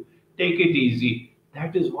help you. Take it easy.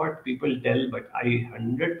 That is what people tell, but I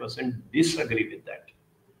 100% disagree with that.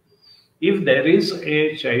 If there is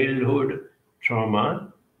a childhood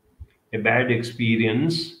trauma, a bad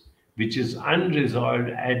experience, which is unresolved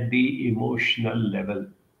at the emotional level,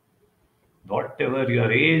 whatever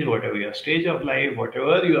your age, whatever your stage of life,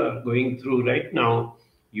 whatever you are going through right now,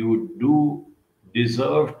 you do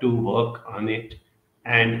deserve to work on it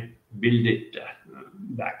and build it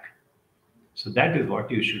back. So that is what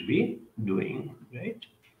you should be doing, right?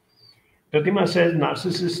 Pratima says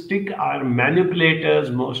narcissistic are manipulators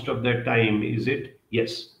most of the time. Is it?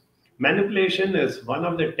 Yes. Manipulation is one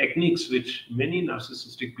of the techniques which many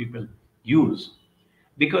narcissistic people use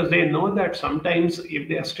because they know that sometimes if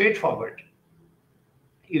they are straightforward,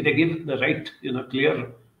 if they give the right,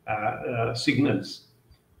 clear signals,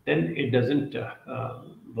 then it doesn't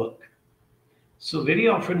work. So very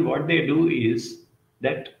often what they do is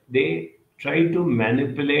that they try to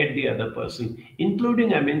manipulate the other person,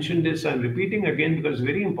 including, I mentioned this, I'm repeating again because it's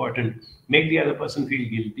very important, make the other person feel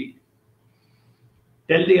guilty.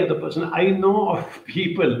 Tell the other person, I know of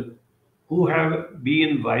people who have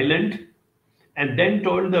been violent and then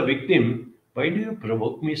told the victim, why do you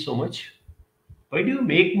provoke me so much? Why do you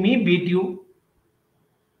make me beat you?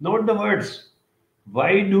 Note the words.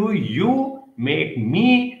 Why do you make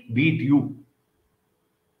me beat you?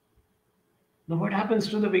 Now, what happens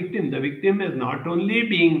to the victim? The victim is not only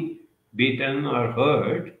being beaten or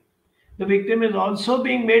hurt, the victim is also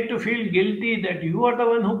being made to feel guilty that you are the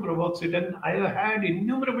one who provokes it. And I have had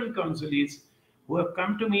innumerable counselees who have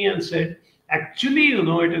come to me and said, actually,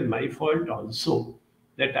 it is my fault also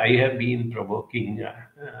that I have been provoking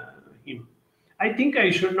him. I think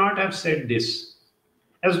I should not have said this.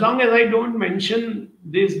 As long as I don't mention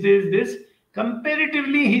this,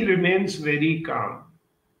 comparatively he remains very calm.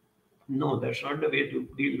 No, that's not the way to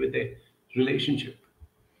deal with a relationship.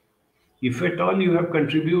 If at all you have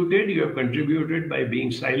contributed by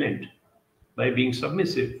being silent, by being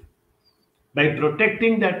submissive, by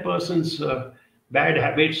protecting that person's bad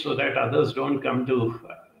habits so that others don't come to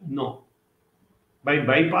know. By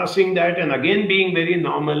bypassing that and again being very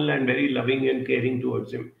normal and very loving and caring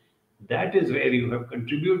towards him, that is where you have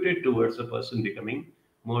contributed towards a person becoming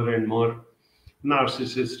more and more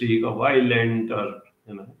narcissistic or violent or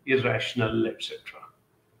irrational, etc.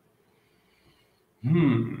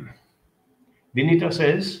 Vinita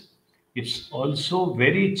says it's also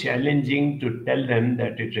very challenging to tell them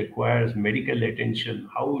that it requires medical attention.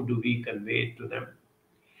 How do we convey it to them?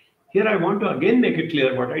 Here, I want to again make it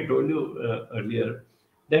clear what I told you earlier,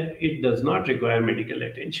 that it does not require medical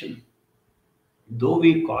attention. Though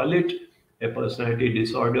we call it a personality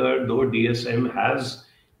disorder, though DSM has,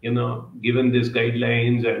 given these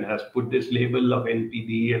guidelines and has put this label of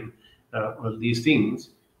NPD and all these things,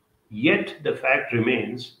 yet the fact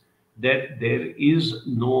remains that there is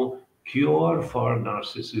no cure for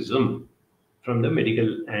narcissism from the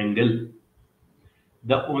medical angle.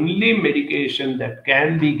 The only medication that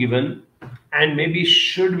can be given and maybe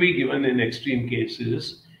should be given in extreme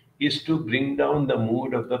cases is to bring down the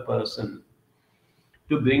mood of the person,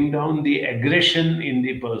 to bring down the aggression in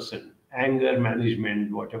the person, anger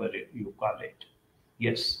management, whatever you call it.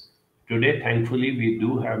 Yes, today, thankfully, we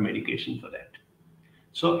do have medication for that.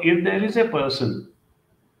 So, if there is a person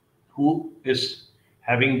who is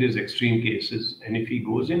having these extreme cases, and if he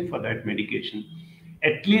goes in for that medication,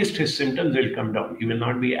 at least his symptoms will come down. He will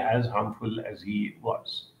not be as harmful as he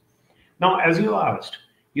was. Now, as you asked,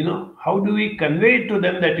 how do we convey it to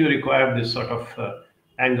them that you require this sort of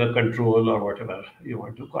anger control or whatever you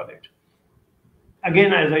want to call it?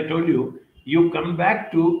 Again, as I told you, you come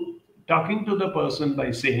back to talking to the person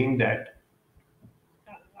by saying that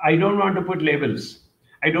I don't want to put labels.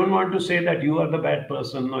 I don't want to say that you are the bad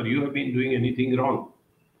person or you have been doing anything wrong.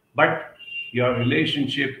 But your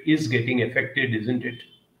relationship is getting affected, isn't it?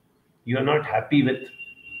 You are not happy with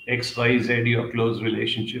XYZ, your close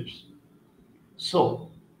relationships.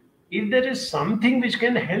 So, if there is something which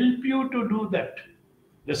can help you to do that,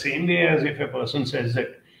 the same way as if a person says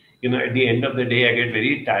that, at the end of the day, I get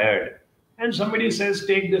very tired, and somebody says,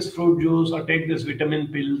 take this fruit juice or take this vitamin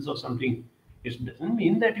pills or something, it doesn't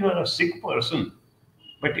mean that you are a sick person,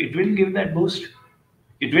 but it will give that boost.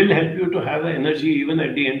 It will help you to have the energy even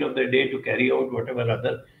at the end of the day to carry out whatever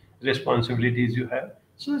other responsibilities you have.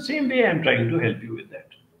 So, the same way, I'm trying to help you with that.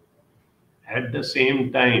 At the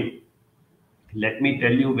same time, let me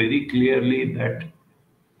tell you very clearly that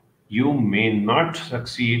you may not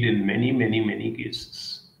succeed in many, many, many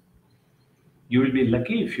cases. You will be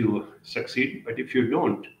lucky if you succeed, but if you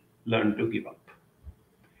don't, learn to give up.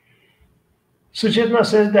 Suchetna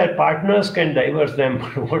says that partners can divorce them.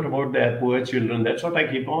 What about their poor children? That's what I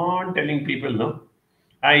keep on telling people, no?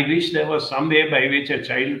 I wish there was some way by which a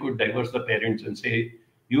child could divorce the parents and say,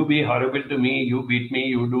 you be horrible to me, you beat me,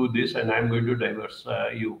 you do this, and I'm going to divorce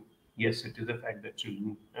you. Yes, it is a fact that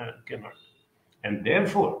children cannot. And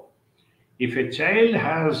therefore, if a child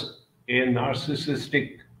has a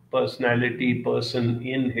narcissistic personality person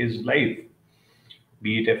in his life,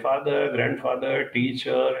 be it a father, grandfather,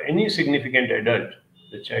 teacher, any significant adult,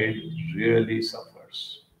 the child really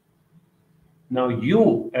suffers. Now,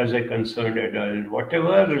 you, as a concerned adult,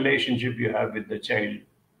 whatever relationship you have with the child,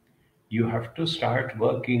 you have to start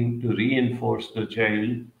working to reinforce the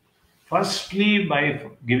child. Firstly, by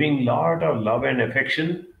giving lot of love and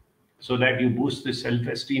affection so that you boost the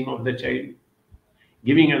self-esteem of the child,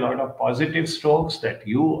 giving a lot of positive strokes that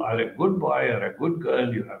you are a good boy or a good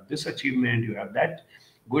girl, you have this achievement, you have that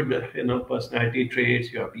good personality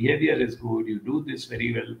traits, your behavior is good, you do this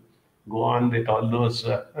very well, go on with all those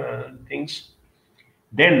things.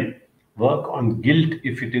 Then work on guilt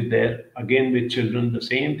if it is there. Again, with children, the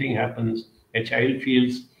same thing happens. A child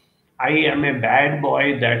feels, I am a bad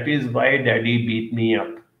boy, that is why daddy beat me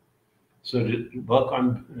up. So work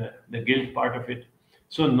on the guilt part of it.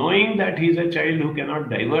 So knowing that he's a child who cannot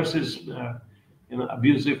divorce his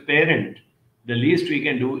abusive parent, the least we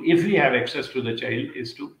can do if we have access to the child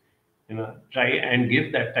is to try and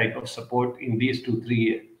give that type of support in these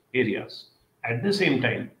 2-3 areas. At the same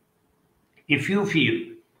time, if you feel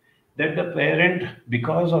that the parent,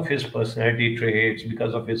 because of his personality traits,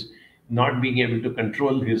 because of his not being able to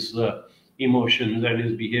control his emotions and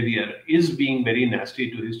his behavior, is being very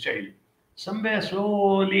nasty to his child, somewhere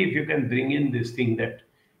slowly, if you can bring in this thing that,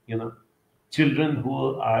 children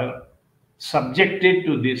who are subjected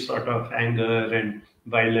to this sort of anger and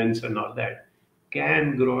violence and all that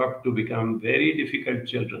can grow up to become very difficult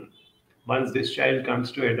children. Once this child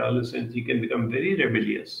comes to adolescence, he can become very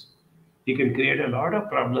rebellious. He can create a lot of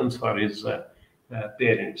problems for his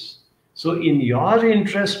parents. So, in your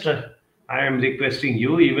interest, I am requesting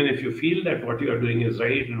you, even if you feel that what you are doing is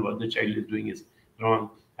right and what the child is doing is wrong,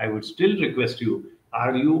 I would still request you,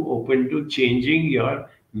 are you open to changing your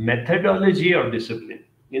methodology of discipline?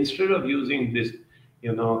 Instead of using this,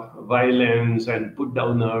 violence and put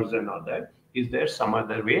downers and all that. Is there some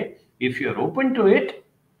other way? If you're open to it,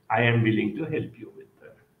 I am willing to help you with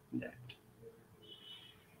that.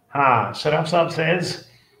 Saraf Saab says,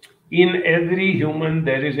 in every human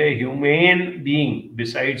there is a humane being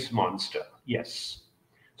besides monster. Yes.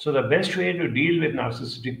 So the best way to deal with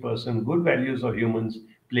narcissistic person, good values of humans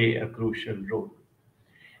play a crucial role.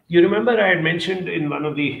 You remember I had mentioned in one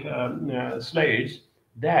of the slides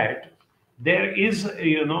that there is,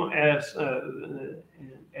 as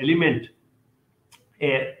element,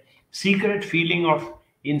 a secret feeling of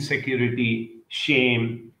insecurity,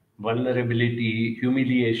 shame, vulnerability,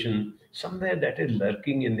 humiliation, somewhere that is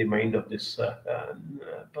lurking in the mind of this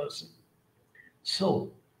person.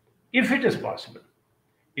 So, if it is possible,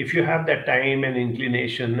 if you have that time and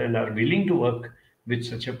inclination and are willing to work with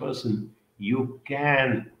such a person, you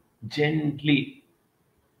can gently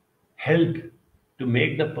help to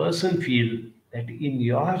make the person feel that in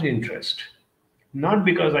your interest, not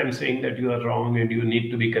because I'm saying that you are wrong and you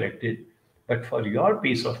need to be corrected, but for your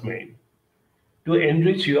peace of mind, to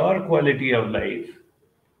enrich your quality of life,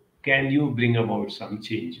 can you bring about some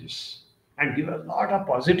changes? And give a lot of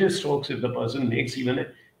positive strokes if the person makes even a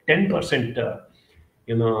 10%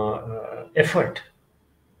 effort.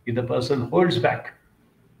 If the person holds back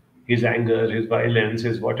his anger, his violence,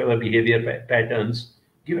 his whatever behavior patterns,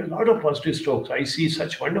 give a lot of positive strokes. I see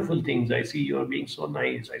such wonderful things. I see you're being so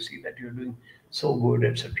nice. I see that you're doing so good,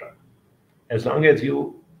 etc. As long as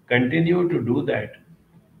you continue to do that,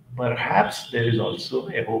 perhaps there is also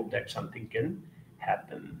a hope that something can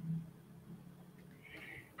happen.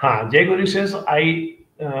 Jay Guru says, I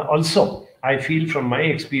feel from my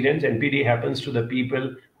experience, NPD happens to the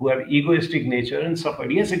people who have egoistic nature and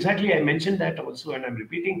suffered. Yes, exactly. I mentioned that also, and I'm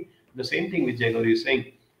repeating the same thing which Jay Guru is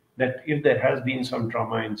saying, that if there has been some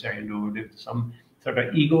trauma in childhood, if some sort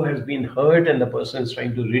of ego has been hurt and the person is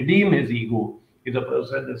trying to redeem his ego, if the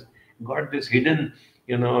person has got this hidden,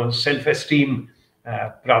 self-esteem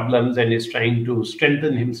problems and is trying to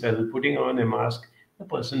strengthen himself, putting on a mask, the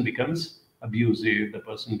person becomes abusive, the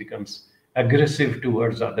person becomes aggressive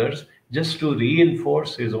towards others just to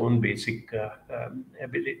reinforce his own basic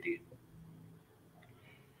ability.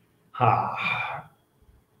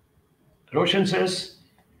 Roshan says,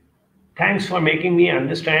 thanks for making me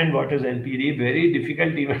understand what is NPD. Very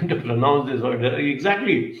difficult even to pronounce this word.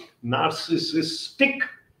 Exactly. Narcissistic.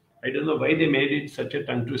 I don't know why they made it such a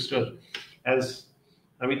tongue twister. As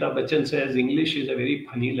Amitabh Bachchan says, English is a very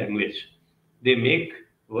funny language. They make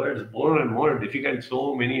words more and more difficult,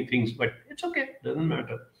 so many things, but it's okay, doesn't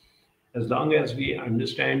matter. As long as we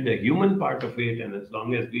understand the human part of it, and as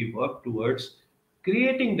long as we work towards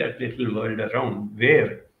creating that little world around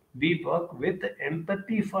where we work with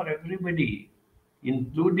empathy for everybody,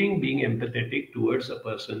 including being empathetic towards a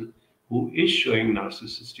person who is showing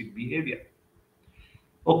narcissistic behavior.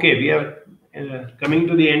 Okay, we are coming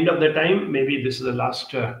to the end of the time. Maybe this is the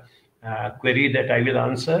last query that I will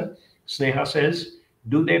answer. Sneha says,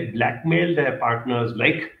 do they blackmail their partners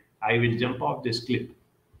like, I will jump off this cliff,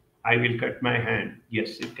 I will cut my hand?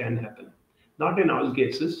 Yes, it can happen. Not in all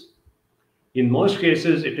cases. In most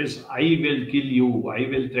cases, it is, I will kill you, I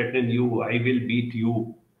will threaten you, I will beat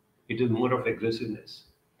you. It is more of aggressiveness.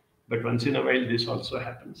 But once in a while, this also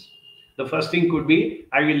happens. The first thing could be,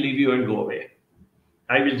 I will leave you and go away.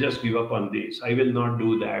 I will just give up on this. I will not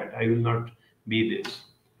do that. I will not be this.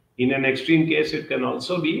 In an extreme case, it can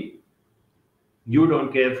also be, you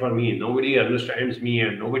don't care for me. Nobody understands me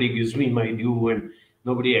and nobody gives me my due and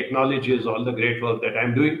nobody acknowledges all the great work that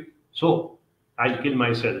I'm doing. So I'll kill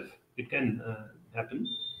myself. It can happen.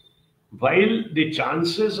 While the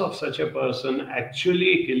chances of such a person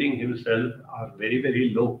actually killing himself are very,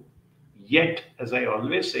 very low, yet, as I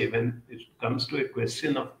always say, when it comes to a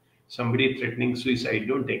question of somebody threatening suicide,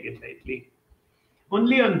 don't take it lightly.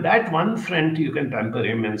 Only on that one front you can pamper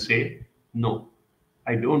him and say, no,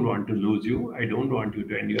 I don't want to lose you. I don't want you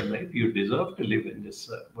to end your life. You deserve to live in this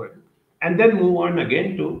world. And then move on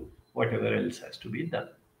again to whatever else has to be done.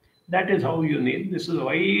 That is how you need. This is a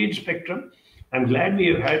wide spectrum. I'm glad we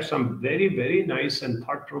have had some very, very nice and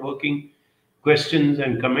thought-provoking questions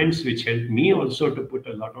and comments, which helped me also to put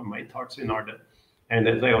a lot of my thoughts in order. And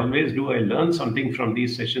as I always do, I learn something from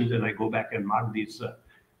these sessions and I go back and mark these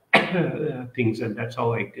things. And that's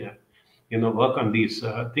how I work on these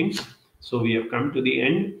things. So we have come to the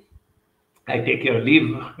end. I take your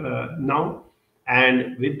leave now.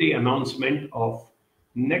 And with the announcement of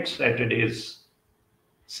next Saturday's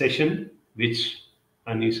session, which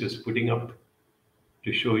Anis is putting up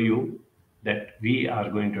to show you that we are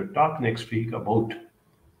going to talk next week about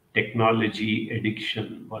technology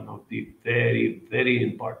addiction, one of the very, very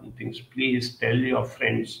important things. Please tell your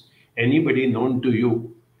friends, anybody known to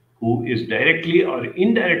you who is directly or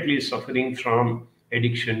indirectly suffering from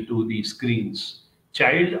addiction to the screens,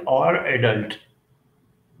 child or adult.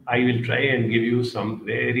 I will try and give you some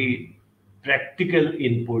very practical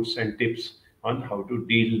inputs and tips on how to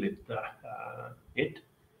deal with it.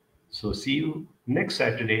 So, see you next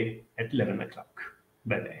Saturday at 11 o'clock.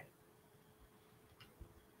 Bye bye.